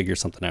Troy to figure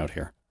something out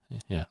here.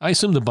 Yeah, I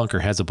assume the bunker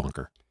has a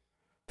bunker.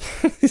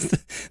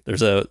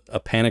 There's a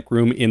panic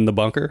room in the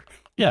bunker?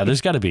 Yeah,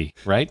 there's got to be,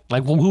 right?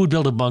 Like, who would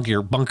build a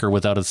bunker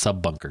without a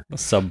sub-bunker? A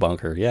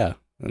sub-bunker, yeah.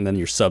 And then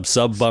your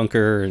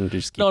sub-bunker and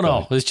just keep going.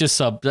 No, it's just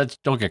sub.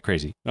 Don't get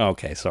crazy.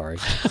 Okay, sorry.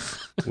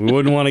 We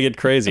wouldn't want to get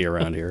crazy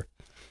around here.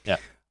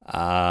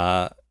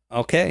 Yeah.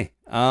 Okay.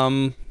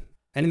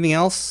 Anything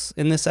else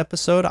in this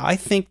episode? I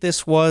think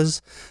this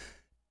was,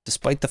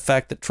 despite the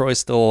fact that Troy's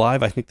still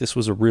alive, I think this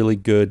was a really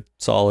good,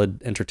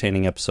 solid,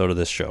 entertaining episode of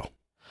this show.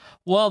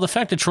 Well, the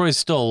fact that Troy's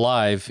still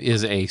alive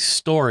is a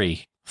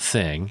story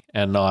thing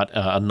and not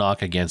a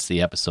knock against the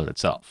episode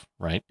itself,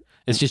 right?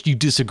 It's just you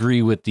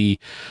disagree with the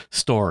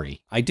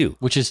story. I do.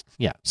 Which is,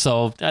 yeah.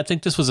 So I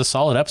think this was a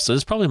solid episode.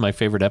 It's probably my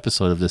favorite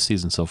episode of this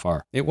season so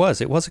far. It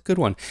was a good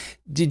one.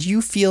 Did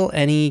you feel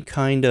any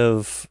kind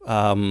of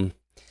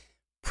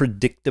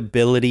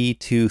predictability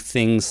to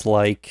things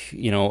like,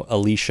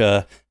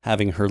 Alicia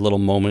having her little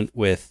moment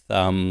with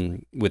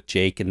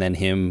Jake and then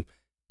him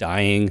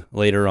dying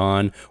later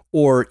on,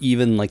 or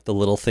even like the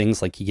little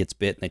things like he gets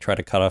bit and they try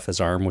to cut off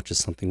his arm, which is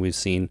something we've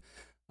seen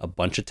a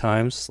bunch of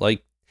times.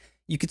 Like,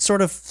 you could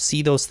sort of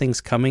see those things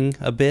coming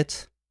a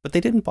bit, but they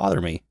didn't bother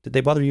me. Did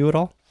they bother you at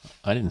all?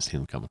 I didn't see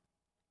them coming.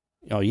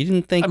 Oh, you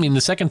didn't think? I mean,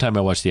 the second time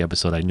I watched the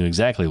episode, I knew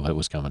exactly what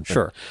was coming.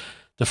 Sure.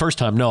 The first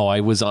time, no, I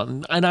was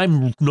on, and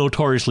I'm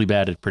notoriously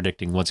bad at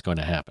predicting what's going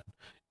to happen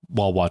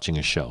while watching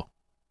a show.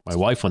 My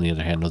wife, on the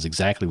other hand, knows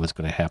exactly what's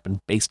going to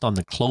happen based on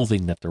the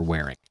clothing that they're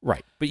wearing.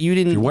 Right. But you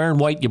didn't. If you're wearing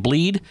white, you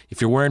bleed.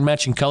 If you're wearing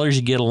matching colors,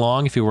 you get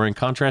along. If you're wearing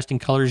contrasting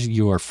colors,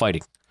 you are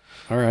fighting.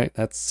 All right.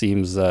 That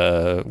seems,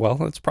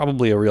 that's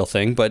probably a real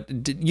thing. But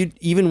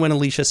even when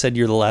Alicia said,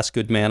 "You're the last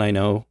good man I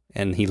know,"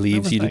 and he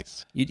leaves,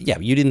 nice.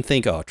 you didn't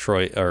think, "Oh,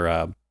 Troy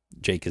or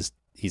Jake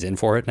he's in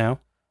for it now."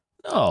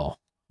 No.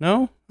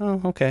 No?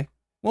 Oh, okay.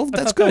 Well,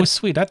 that's good. That was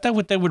sweet. I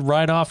thought they would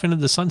ride off into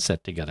the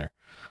sunset together.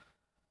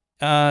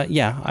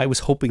 Yeah, I was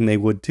hoping they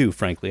would too,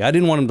 frankly. I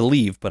didn't want them to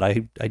leave, but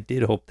I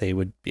did hope they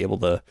would be able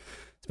to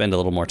spend a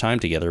little more time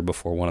together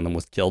before one of them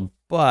was killed.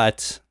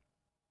 But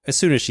as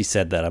soon as she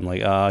said that, I'm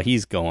like,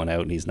 he's going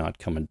out and he's not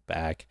coming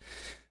back.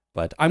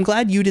 But I'm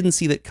glad you didn't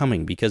see that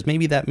coming, because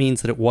maybe that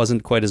means that it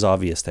wasn't quite as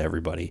obvious to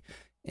everybody.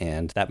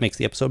 And that makes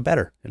the episode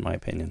better, in my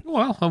opinion.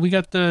 Well,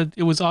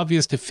 it was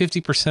obvious to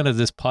 50% of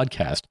this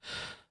podcast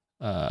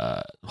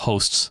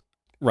hosts.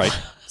 Right.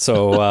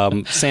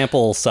 So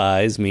sample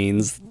size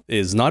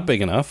is not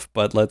big enough,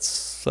 but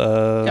let's...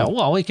 Yeah,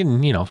 well, we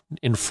can,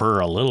 infer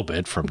a little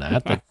bit from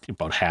that. But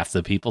about half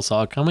the people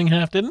saw it coming,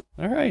 half didn't.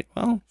 All right.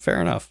 Well,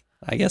 fair enough.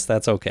 I guess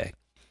that's okay.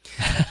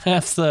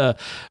 Half the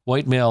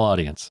white male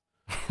audience.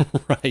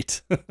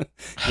 Right.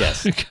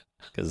 Yes.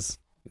 Because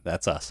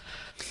that's us.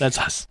 That's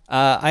us.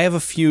 I have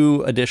a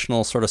few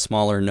additional sort of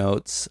smaller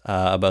notes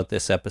about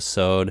this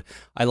episode.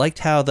 I liked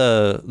how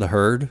the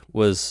herd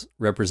was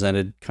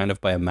represented kind of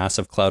by a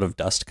massive cloud of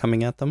dust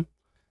coming at them,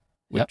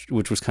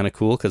 which was kind of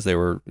cool because they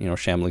were,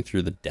 shambling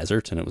through the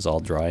desert and it was all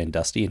dry and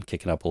dusty and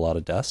kicking up a lot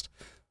of dust.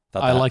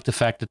 I like the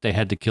fact that they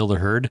had to kill the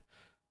herd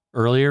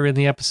earlier in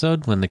the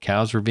episode when the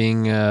cows were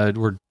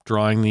were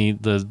drawing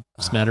the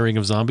smattering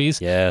of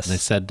zombies. Yes. And they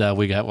said,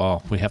 we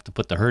have to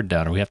put the herd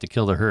down or we have to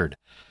kill the herd.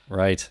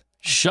 Right.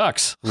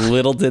 Shucks.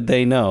 Little did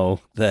they know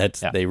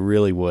that they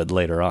really would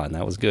later on.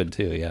 That was good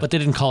too, yeah. But they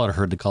didn't call it a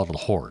herd, they called it a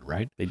horde,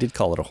 right? They did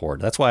call it a horde.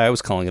 That's why I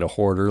was calling it a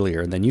horde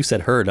earlier. And then you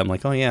said herd. I'm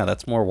like, oh yeah,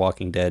 that's more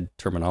Walking Dead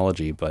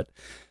terminology, but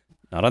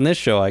not on this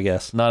show, I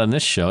guess. Not on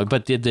this show,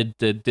 but they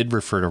did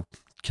refer to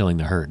killing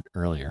the herd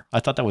earlier. I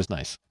thought that was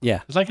nice.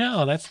 Yeah. It's like,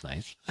 oh, that's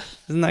nice.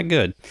 Isn't that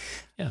good?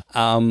 Yeah.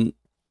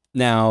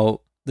 Now,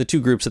 the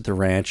two groups at the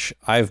ranch,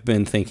 I've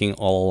been thinking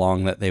all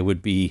along that they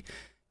would be,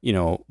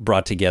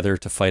 brought together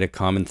to fight a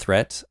common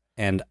threat.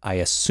 And I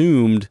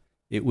assumed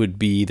it would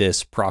be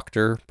this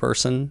Proctor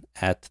person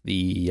at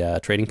the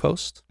trading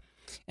post.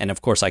 And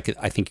of course, I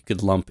think you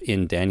could lump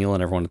in Daniel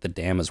and everyone at the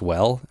dam as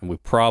well. And we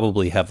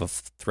probably have a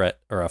threat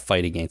or a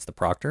fight against the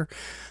Proctor.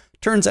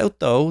 Turns out,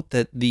 though,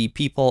 that the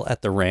people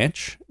at the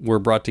ranch were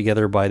brought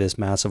together by this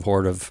massive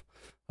horde of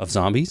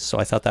zombies. So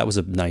I thought that was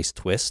a nice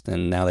twist.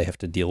 And now they have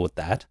to deal with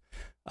that.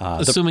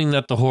 Assuming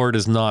that the horde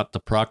is not the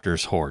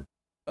Proctor's horde.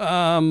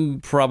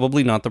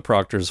 Probably not the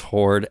Proctor's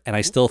horde, and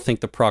I still think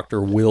the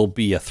Proctor will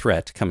be a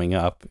threat coming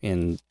up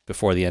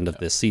before the end of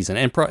this season,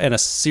 and a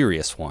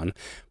serious one.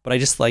 But I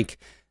just like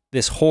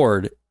this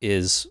horde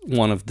is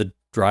one of the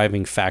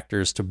driving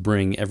factors to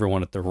bring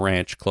everyone at the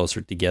ranch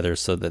closer together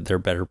so that they're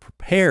better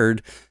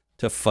prepared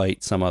to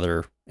fight some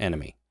other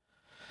enemy.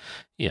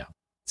 Yeah.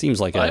 Seems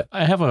like I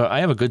have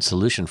a good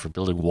solution for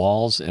building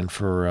walls and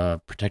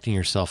for protecting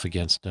yourself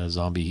against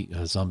zombie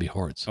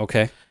hordes.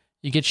 Okay.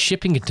 You get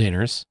shipping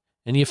containers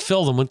and you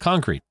fill them with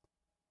concrete.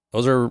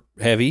 Those are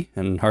heavy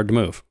and hard to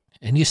move.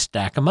 And you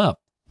stack them up.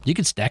 You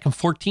can stack them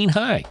 14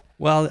 high.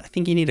 Well, I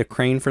think you need a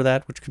crane for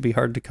that, which could be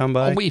hard to come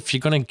by. Oh, if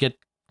you're going to get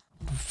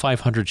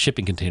 500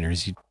 shipping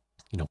containers, you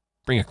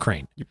bring a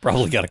crane. You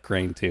probably got a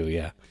crane too,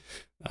 yeah.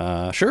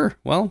 Sure.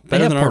 Well, They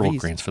better have than portable RVs.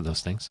 cranes for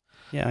those things.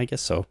 Yeah, I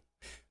guess so.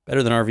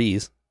 Better than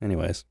RVs,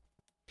 anyways.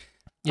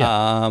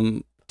 Yeah.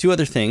 Two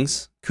other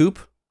things. Coop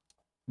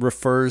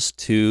refers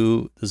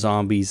to the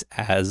zombies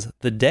as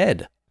the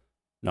dead,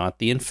 not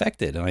the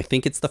infected. And I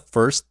think it's the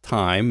first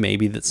time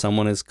maybe that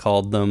someone has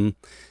called them,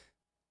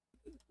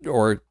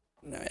 or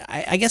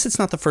I guess it's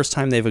not the first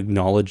time they've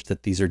acknowledged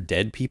that these are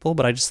dead people,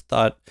 but I just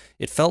thought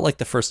it felt like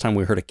the first time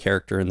we heard a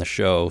character in the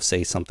show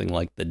say something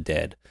like the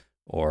dead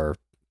or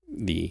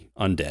the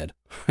undead.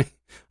 I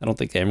don't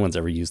think anyone's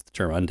ever used the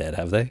term undead,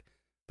 have they?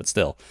 But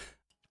still,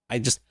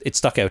 it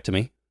stuck out to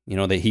me.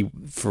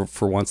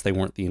 For once they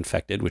weren't the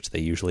infected, which they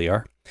usually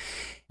are.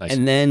 Nice.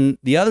 And then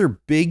the other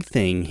big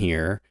thing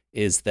here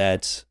is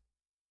that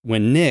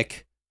when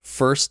Nick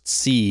first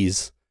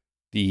sees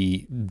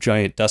the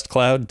giant dust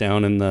cloud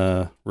down in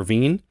the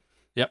ravine,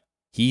 yep,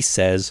 he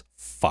says,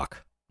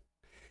 fuck.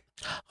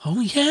 Oh,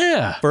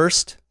 yeah.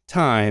 First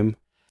time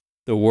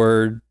the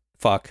word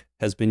fuck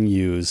has been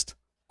used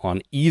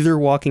on either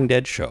Walking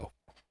Dead show.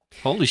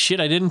 Holy shit,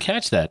 I didn't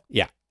catch that.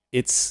 Yeah,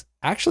 it's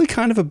actually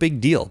kind of a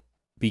big deal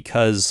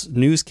because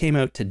news came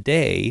out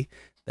today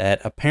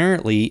that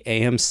apparently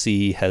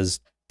AMC has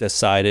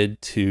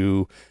decided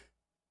to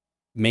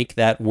make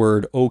that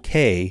word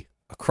okay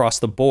across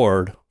the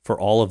board for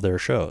all of their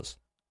shows.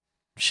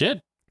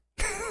 Shit.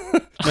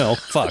 No,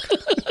 fuck.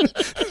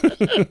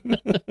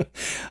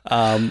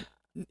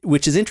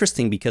 Which is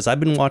interesting because I've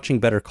been watching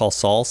Better Call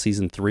Saul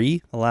season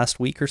 3 the last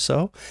week or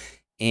so,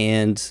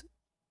 and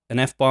an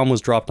F-bomb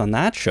was dropped on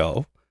that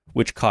show,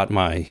 which caught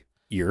my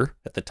ear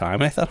at the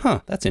time. I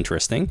thought, that's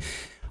interesting.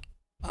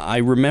 I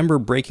remember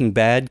Breaking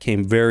Bad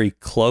came very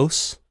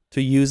close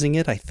to using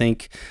it. I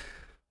think,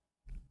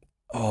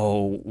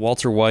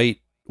 Walter White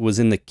was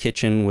in the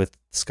kitchen with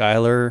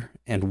Skyler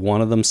and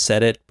one of them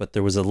said it, but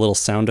there was a little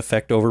sound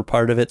effect over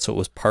part of it, so it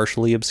was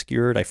partially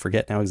obscured. I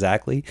forget now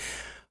exactly.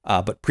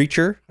 But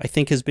Preacher, I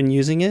think, has been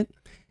using it.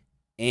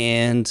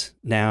 And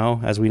now,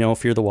 as we know,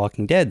 Fear the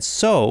Walking Dead.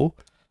 So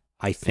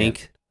I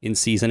think in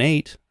season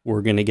 8,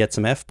 we're going to get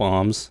some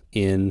F-bombs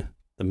in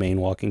the main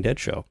Walking Dead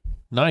show.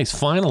 Nice,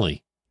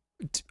 finally.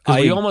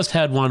 Because we almost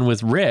had one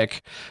with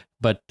Rick,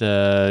 but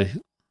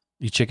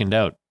he chickened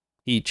out.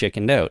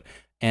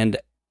 And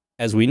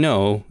as we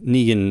know,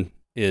 Negan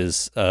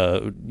is,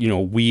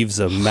 weaves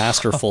a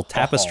masterful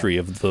tapestry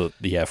of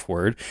the F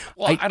word.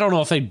 Well, I don't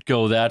know if they'd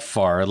go that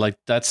far. Like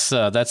that's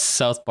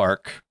South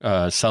Park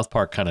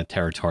kind of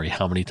territory.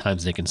 How many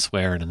times they can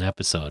swear in an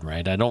episode,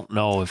 right? I don't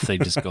know if they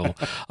just go,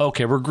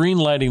 okay, we're green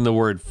lighting the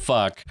word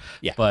fuck,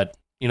 but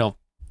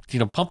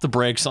pump the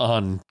brakes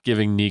on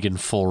giving Negan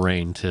full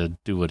reign to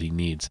do what he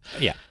needs.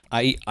 Yeah.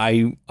 I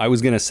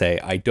was going to say,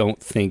 I don't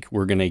think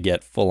we're going to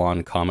get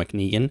full-on comic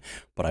Negan,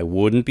 but I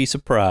wouldn't be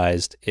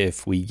surprised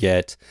if we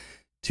get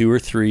 2 or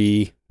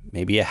 3,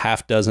 maybe a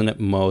half dozen at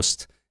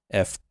most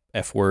F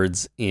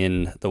words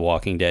in The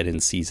Walking Dead in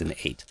season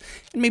 8.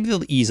 And maybe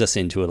they'll ease us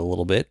into it a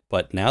little bit,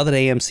 but now that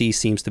AMC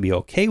seems to be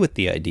okay with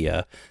the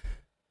idea,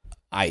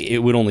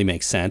 it would only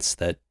make sense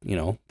that,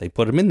 they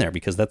put them in there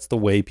because that's the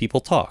way people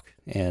talk.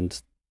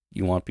 And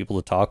you want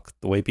people to talk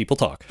the way people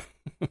talk.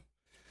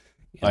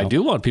 I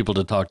do want people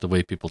to talk the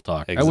way people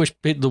talk. I wish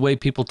the way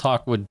people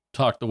talk would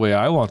talk the way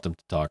I want them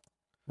to talk.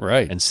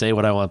 Right. And say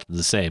what I want them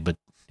to say, but,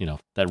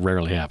 that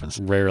rarely happens.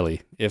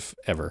 Rarely, if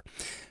ever.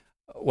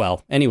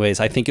 Well, anyways,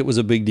 I think it was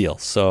a big deal.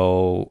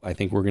 So I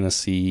think we're going to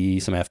see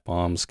some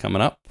F-bombs coming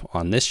up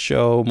on this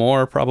show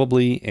more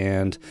probably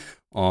and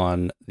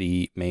on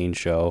the main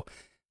show.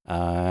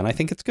 And I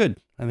think it's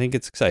good. I think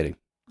it's exciting.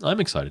 I'm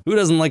excited. Who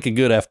doesn't like a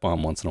good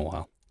F-bomb once in a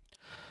while?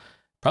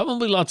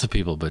 Probably lots of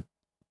people, but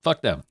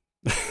fuck them.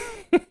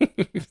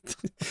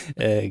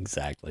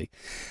 Exactly.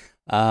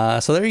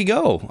 So there you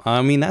go.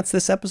 I mean, that's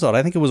this episode.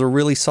 I think it was a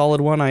really solid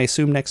one. I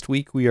assume next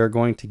week we are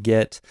going to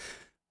get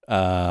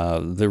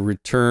the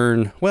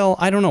return. Well,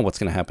 I don't know what's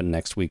going to happen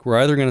next week. We're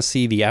either going to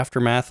see the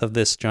aftermath of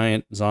this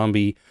giant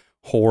zombie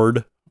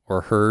horde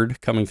or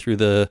herd coming through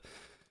the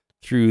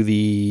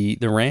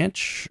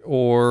ranch,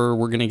 or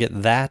we're going to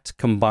get that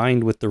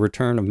combined with the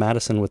return of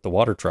Madison with the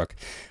water truck.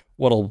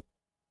 What'll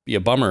be a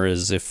bummer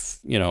is if,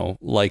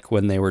 like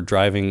when they were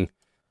driving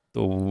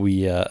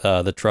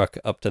the truck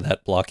up to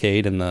that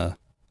blockade in the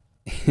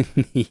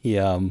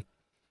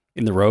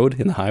in the road,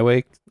 in the highway,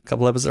 a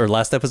couple episodes, or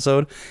last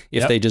episode,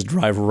 if Yep. they just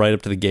drive right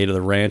up to the gate of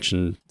the ranch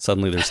and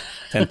suddenly there's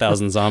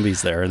 10,000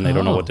 zombies there and they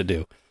don't know what to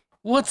do.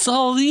 What's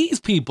all these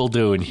people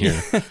doing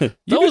here?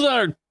 Those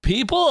aren't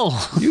people.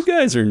 You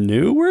guys are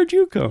new. Where'd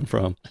you come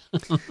from?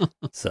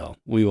 So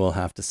we will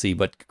have to see.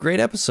 But great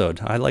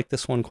episode. I like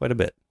this one quite a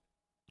bit.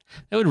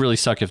 It would really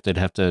suck if they'd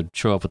have to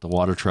show up with the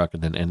water truck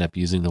and then end up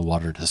using the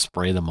water to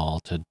spray them all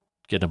to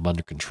get them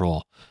under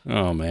control.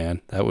 Oh,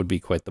 man. That would be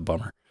quite the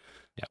bummer.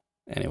 Yeah.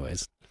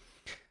 Anyways.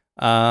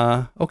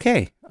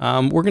 Okay.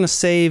 We're going to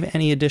save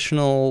any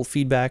additional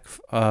feedback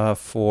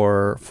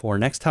for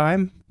next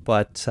time.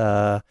 But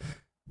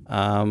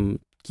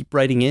keep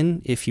writing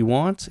in if you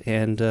want,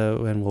 and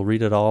we'll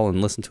read it all and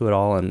listen to it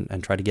all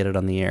and try to get it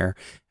on the air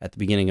at the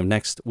beginning of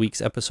next week's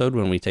episode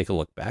when we take a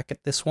look back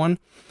at this one.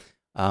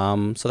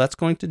 So that's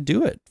going to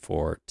do it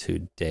for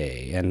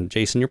today. And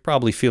Jason, you're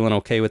probably feeling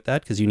okay with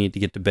that because you need to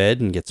get to bed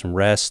and get some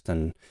rest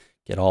and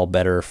get all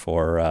better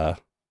for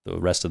the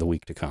rest of the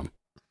week to come.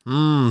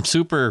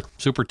 Super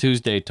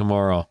Tuesday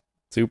tomorrow.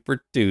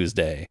 Super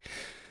Tuesday.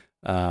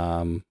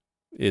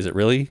 Is it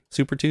really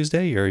Super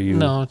Tuesday, or are you?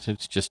 No,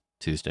 it's just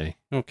Tuesday.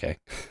 Okay.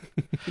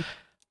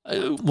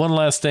 One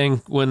last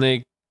thing. When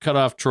they cut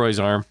off Troy's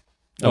arm,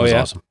 that was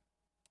awesome.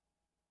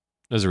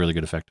 That was a really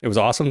good effect. It was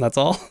awesome. That's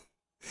all.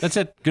 That's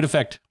it. Good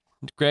effect.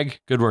 Greg,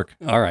 good work.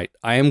 All right.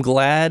 I am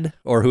glad,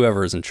 or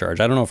whoever is in charge.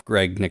 I don't know if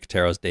Greg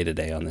Nicotero's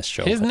day-to-day on this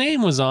show. His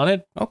name was on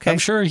it. Okay. I'm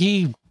sure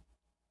he,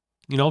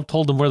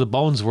 told them where the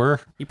bones were.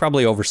 He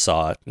probably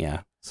oversaw it.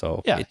 Yeah.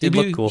 So Yeah, it did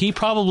look cool. He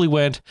probably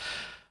went,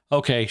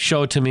 okay,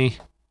 show it to me.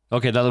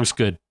 Okay, that looks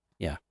good.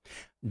 Yeah.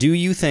 Do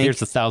you think...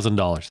 Here's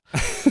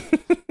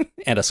 $1,000.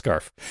 And a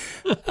scarf.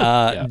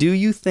 Yeah. Do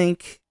you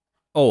think...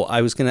 Oh,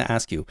 I was going to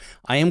ask you.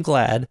 I am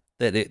glad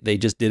that they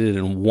just did it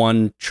in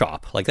one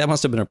chop. Like, that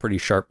must have been a pretty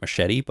sharp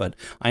machete, but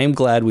I am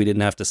glad we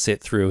didn't have to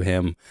sit through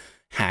him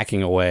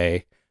hacking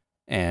away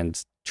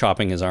and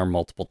chopping his arm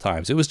multiple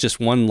times. It was just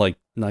one, like,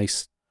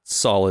 nice,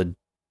 solid,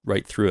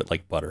 right through it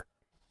like butter.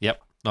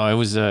 Yep. No, it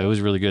was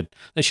really good.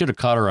 They should have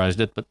cauterized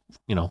it, but,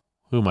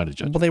 who am I to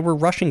judge? Well, they were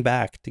rushing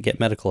back to get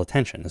medical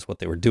attention is what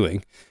they were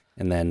doing.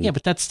 And then... Yeah,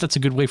 but that's a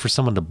good way for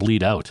someone to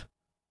bleed out.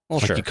 Well,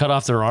 like sure. you cut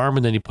off their arm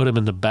and then you put them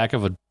in the back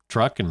of a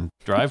truck and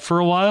drive for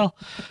a while.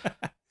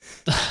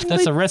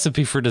 That's a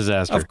recipe for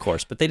disaster. Of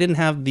course, but they didn't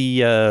have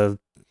the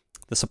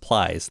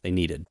supplies they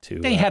needed to...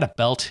 They had a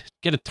belt.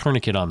 Get a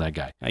tourniquet on that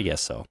guy. I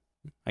guess so.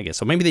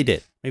 Maybe they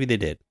did. We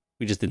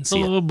just didn't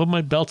see it. But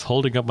my belt's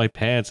holding up my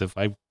pants. If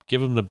I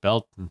give him the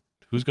belt,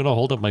 who's going to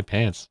hold up my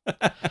pants?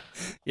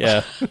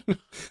 Yeah,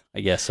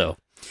 I guess so.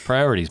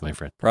 Priorities, my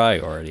friend.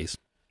 Priorities.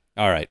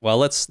 All right. Well,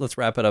 let's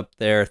wrap it up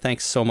there.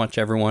 Thanks so much,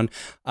 everyone.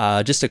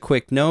 Just a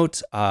quick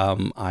note.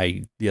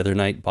 I the other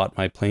night bought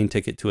my plane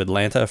ticket to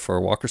Atlanta for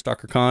Walker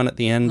Stalker Con at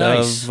the end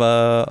of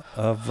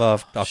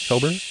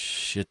October.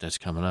 Shit, that's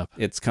coming up.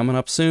 It's coming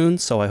up soon,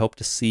 so I hope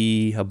to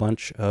see a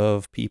bunch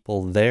of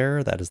people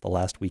there. That is the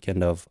last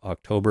weekend of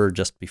October,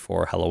 just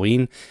before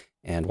Halloween.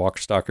 And Walker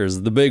Stalker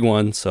is the big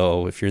one,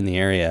 so if you're in the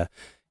area,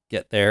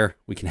 get there.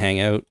 We can hang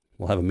out.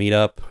 We'll have a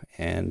meetup,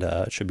 and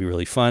it should be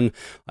really fun.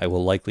 I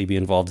will likely be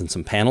involved in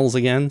some panels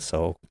again,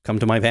 so come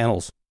to my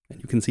panels,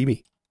 and you can see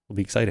me. It'll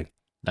be exciting.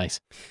 Nice.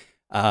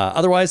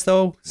 Otherwise,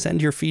 though,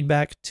 send your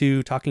feedback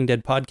to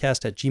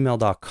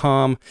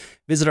talkingdeadpodcast@gmail.com.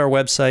 Visit our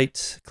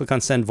website. Click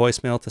on Send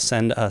Voicemail to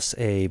send us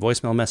a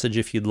voicemail message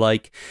if you'd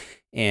like.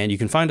 And you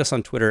can find us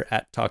on Twitter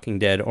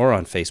 @TalkingDead or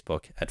on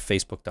Facebook at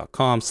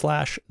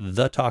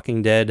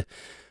facebook.com/TheTalkingDead.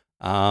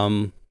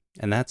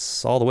 And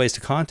that's all the ways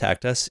to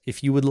contact us.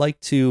 If you would like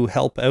to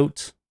help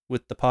out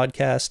with the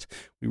podcast,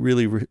 we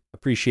really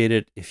appreciate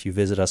it if you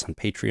visit us on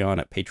Patreon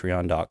at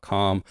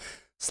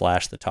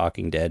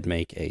patreon.com/TheTalkingDead.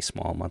 Make a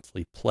small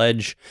monthly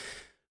pledge.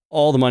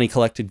 All the money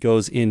collected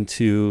goes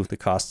into the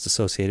costs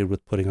associated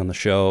with putting on the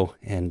show,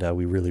 and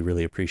we really,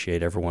 really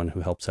appreciate everyone who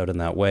helps out in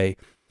that way.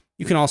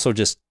 You can also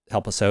just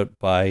help us out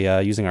by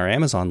using our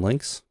Amazon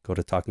links. Go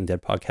to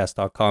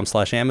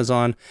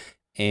talkingdeadpodcast.com/Amazon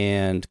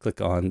and click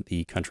on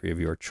the country of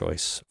your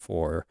choice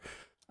for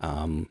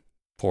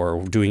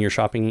doing your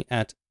shopping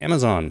at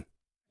Amazon.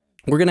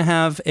 We're going to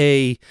have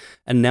a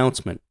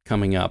announcement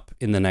coming up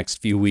in the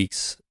next few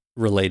weeks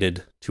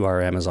related to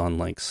our Amazon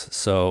links.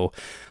 So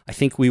I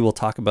think we will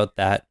talk about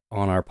that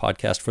on our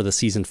podcast for the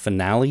season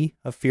finale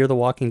of Fear the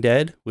Walking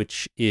Dead,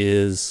 which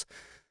is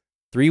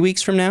 3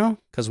 weeks from now,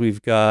 because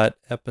we've got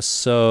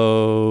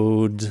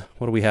episode...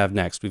 What do we have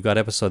next? We've got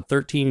episode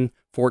 13,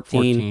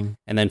 14,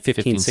 and then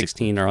 15,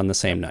 16 are on the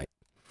same night.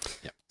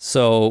 Yep.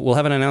 So we'll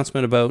have an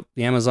announcement about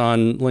the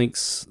Amazon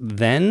links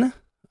then.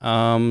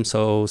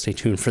 So stay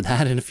tuned for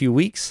that in a few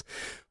weeks.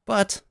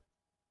 But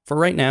for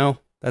right now,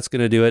 that's going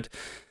to do it.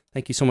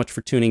 Thank you so much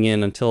for tuning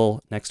in.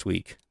 Until next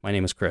week, my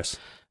name is Chris.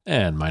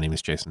 And my name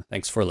is Jason.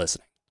 Thanks for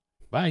listening.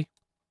 Bye.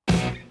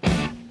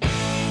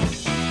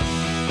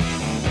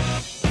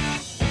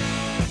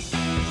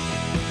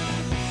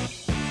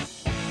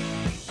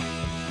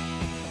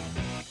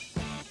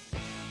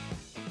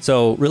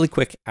 So really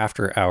quick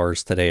after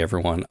hours today,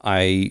 everyone,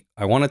 I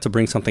wanted to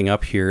bring something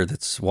up here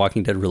that's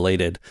Walking Dead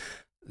related.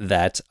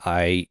 that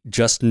I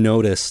just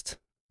noticed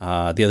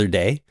the other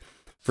day.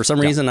 For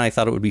some reason, I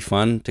thought it would be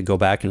fun to go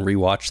back and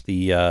rewatch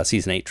the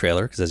season 8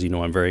 trailer, because as you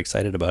know, I'm very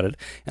excited about it.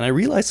 And I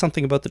realized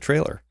something about the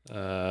trailer.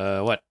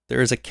 What?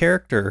 There is a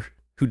character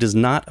who does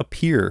not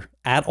appear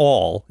at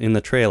all in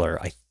the trailer,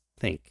 I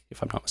think,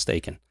 if I'm not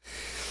mistaken.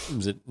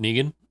 Is it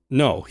Negan?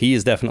 No, he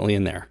is definitely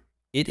in there.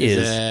 Is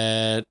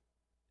it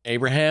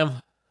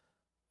Abraham?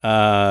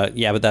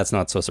 Yeah, but that's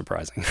not so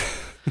surprising.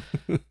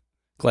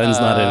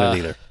 Glenn's not in it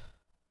either.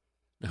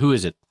 Who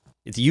is it?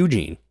 It's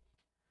Eugene.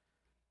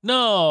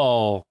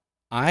 No.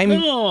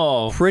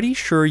 I'm pretty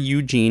sure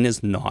Eugene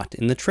is not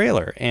in the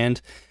trailer,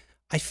 and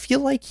I feel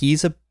like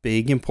he's a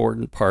big,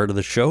 important part of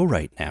the show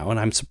right now, and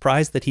I'm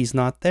surprised that he's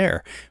not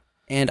there.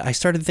 And I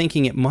started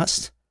thinking it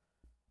must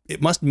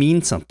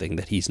mean something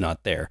that he's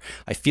not there.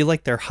 I feel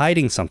like they're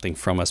hiding something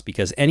from us,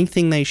 because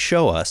anything they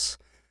show us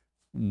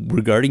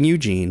regarding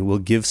Eugene will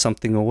give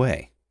something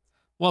away.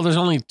 Well, there's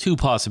only two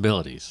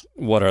possibilities.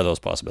 What are those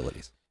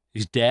possibilities?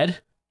 He's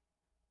dead,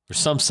 or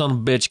some son of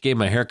a bitch gave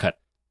him a haircut.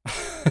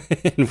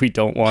 And we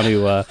don't want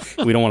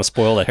to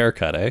spoil the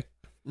haircut, eh?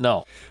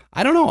 No.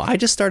 I don't know. I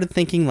just started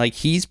thinking like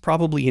he's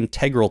probably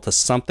integral to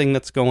something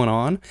that's going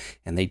on,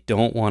 and they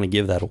don't want to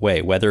give that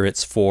away, whether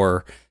it's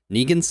for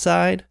Negan's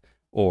side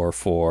or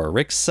for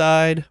Rick's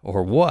side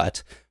or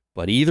what.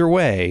 But either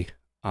way,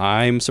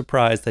 I'm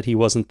surprised that he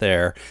wasn't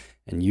there,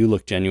 and you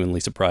look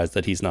genuinely surprised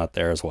that he's not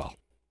there as well.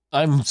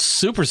 I'm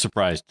super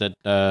surprised that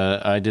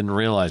I didn't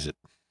realize it.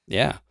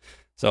 Yeah.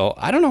 So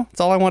I don't know.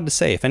 That's all I wanted to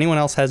say. If anyone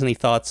else has any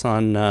thoughts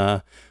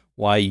on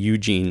why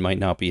Eugene might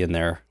not be in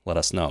there, let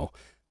us know.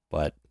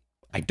 But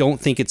I don't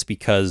think it's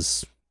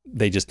because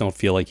they just don't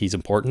feel like he's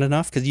important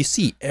enough, because you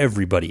see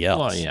everybody else.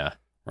 Well, yeah.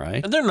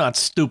 Right? And they're not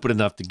stupid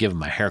enough to give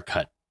him a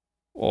haircut.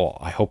 Oh,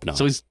 I hope not.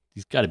 So he's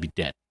got to be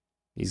dead.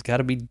 He's got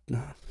to be,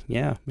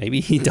 yeah,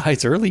 maybe he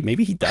dies early.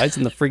 Maybe he dies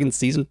in the friggin'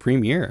 season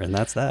premiere, and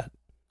that's that.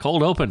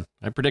 Cold open.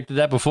 I predicted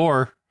that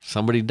before.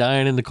 Somebody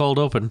dying in the cold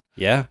open.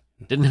 Yeah.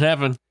 Didn't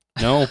happen.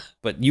 No,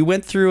 but you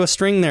went through a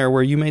string there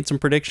where you made some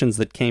predictions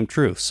that came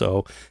true.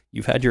 So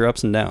you've had your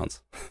ups and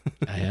downs.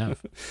 I have.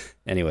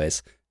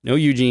 Anyways, no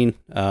Eugene.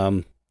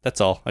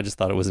 That's all. I just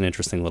thought it was an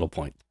interesting little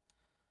point.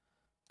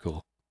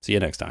 Cool. See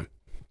you next time.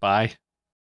 Bye.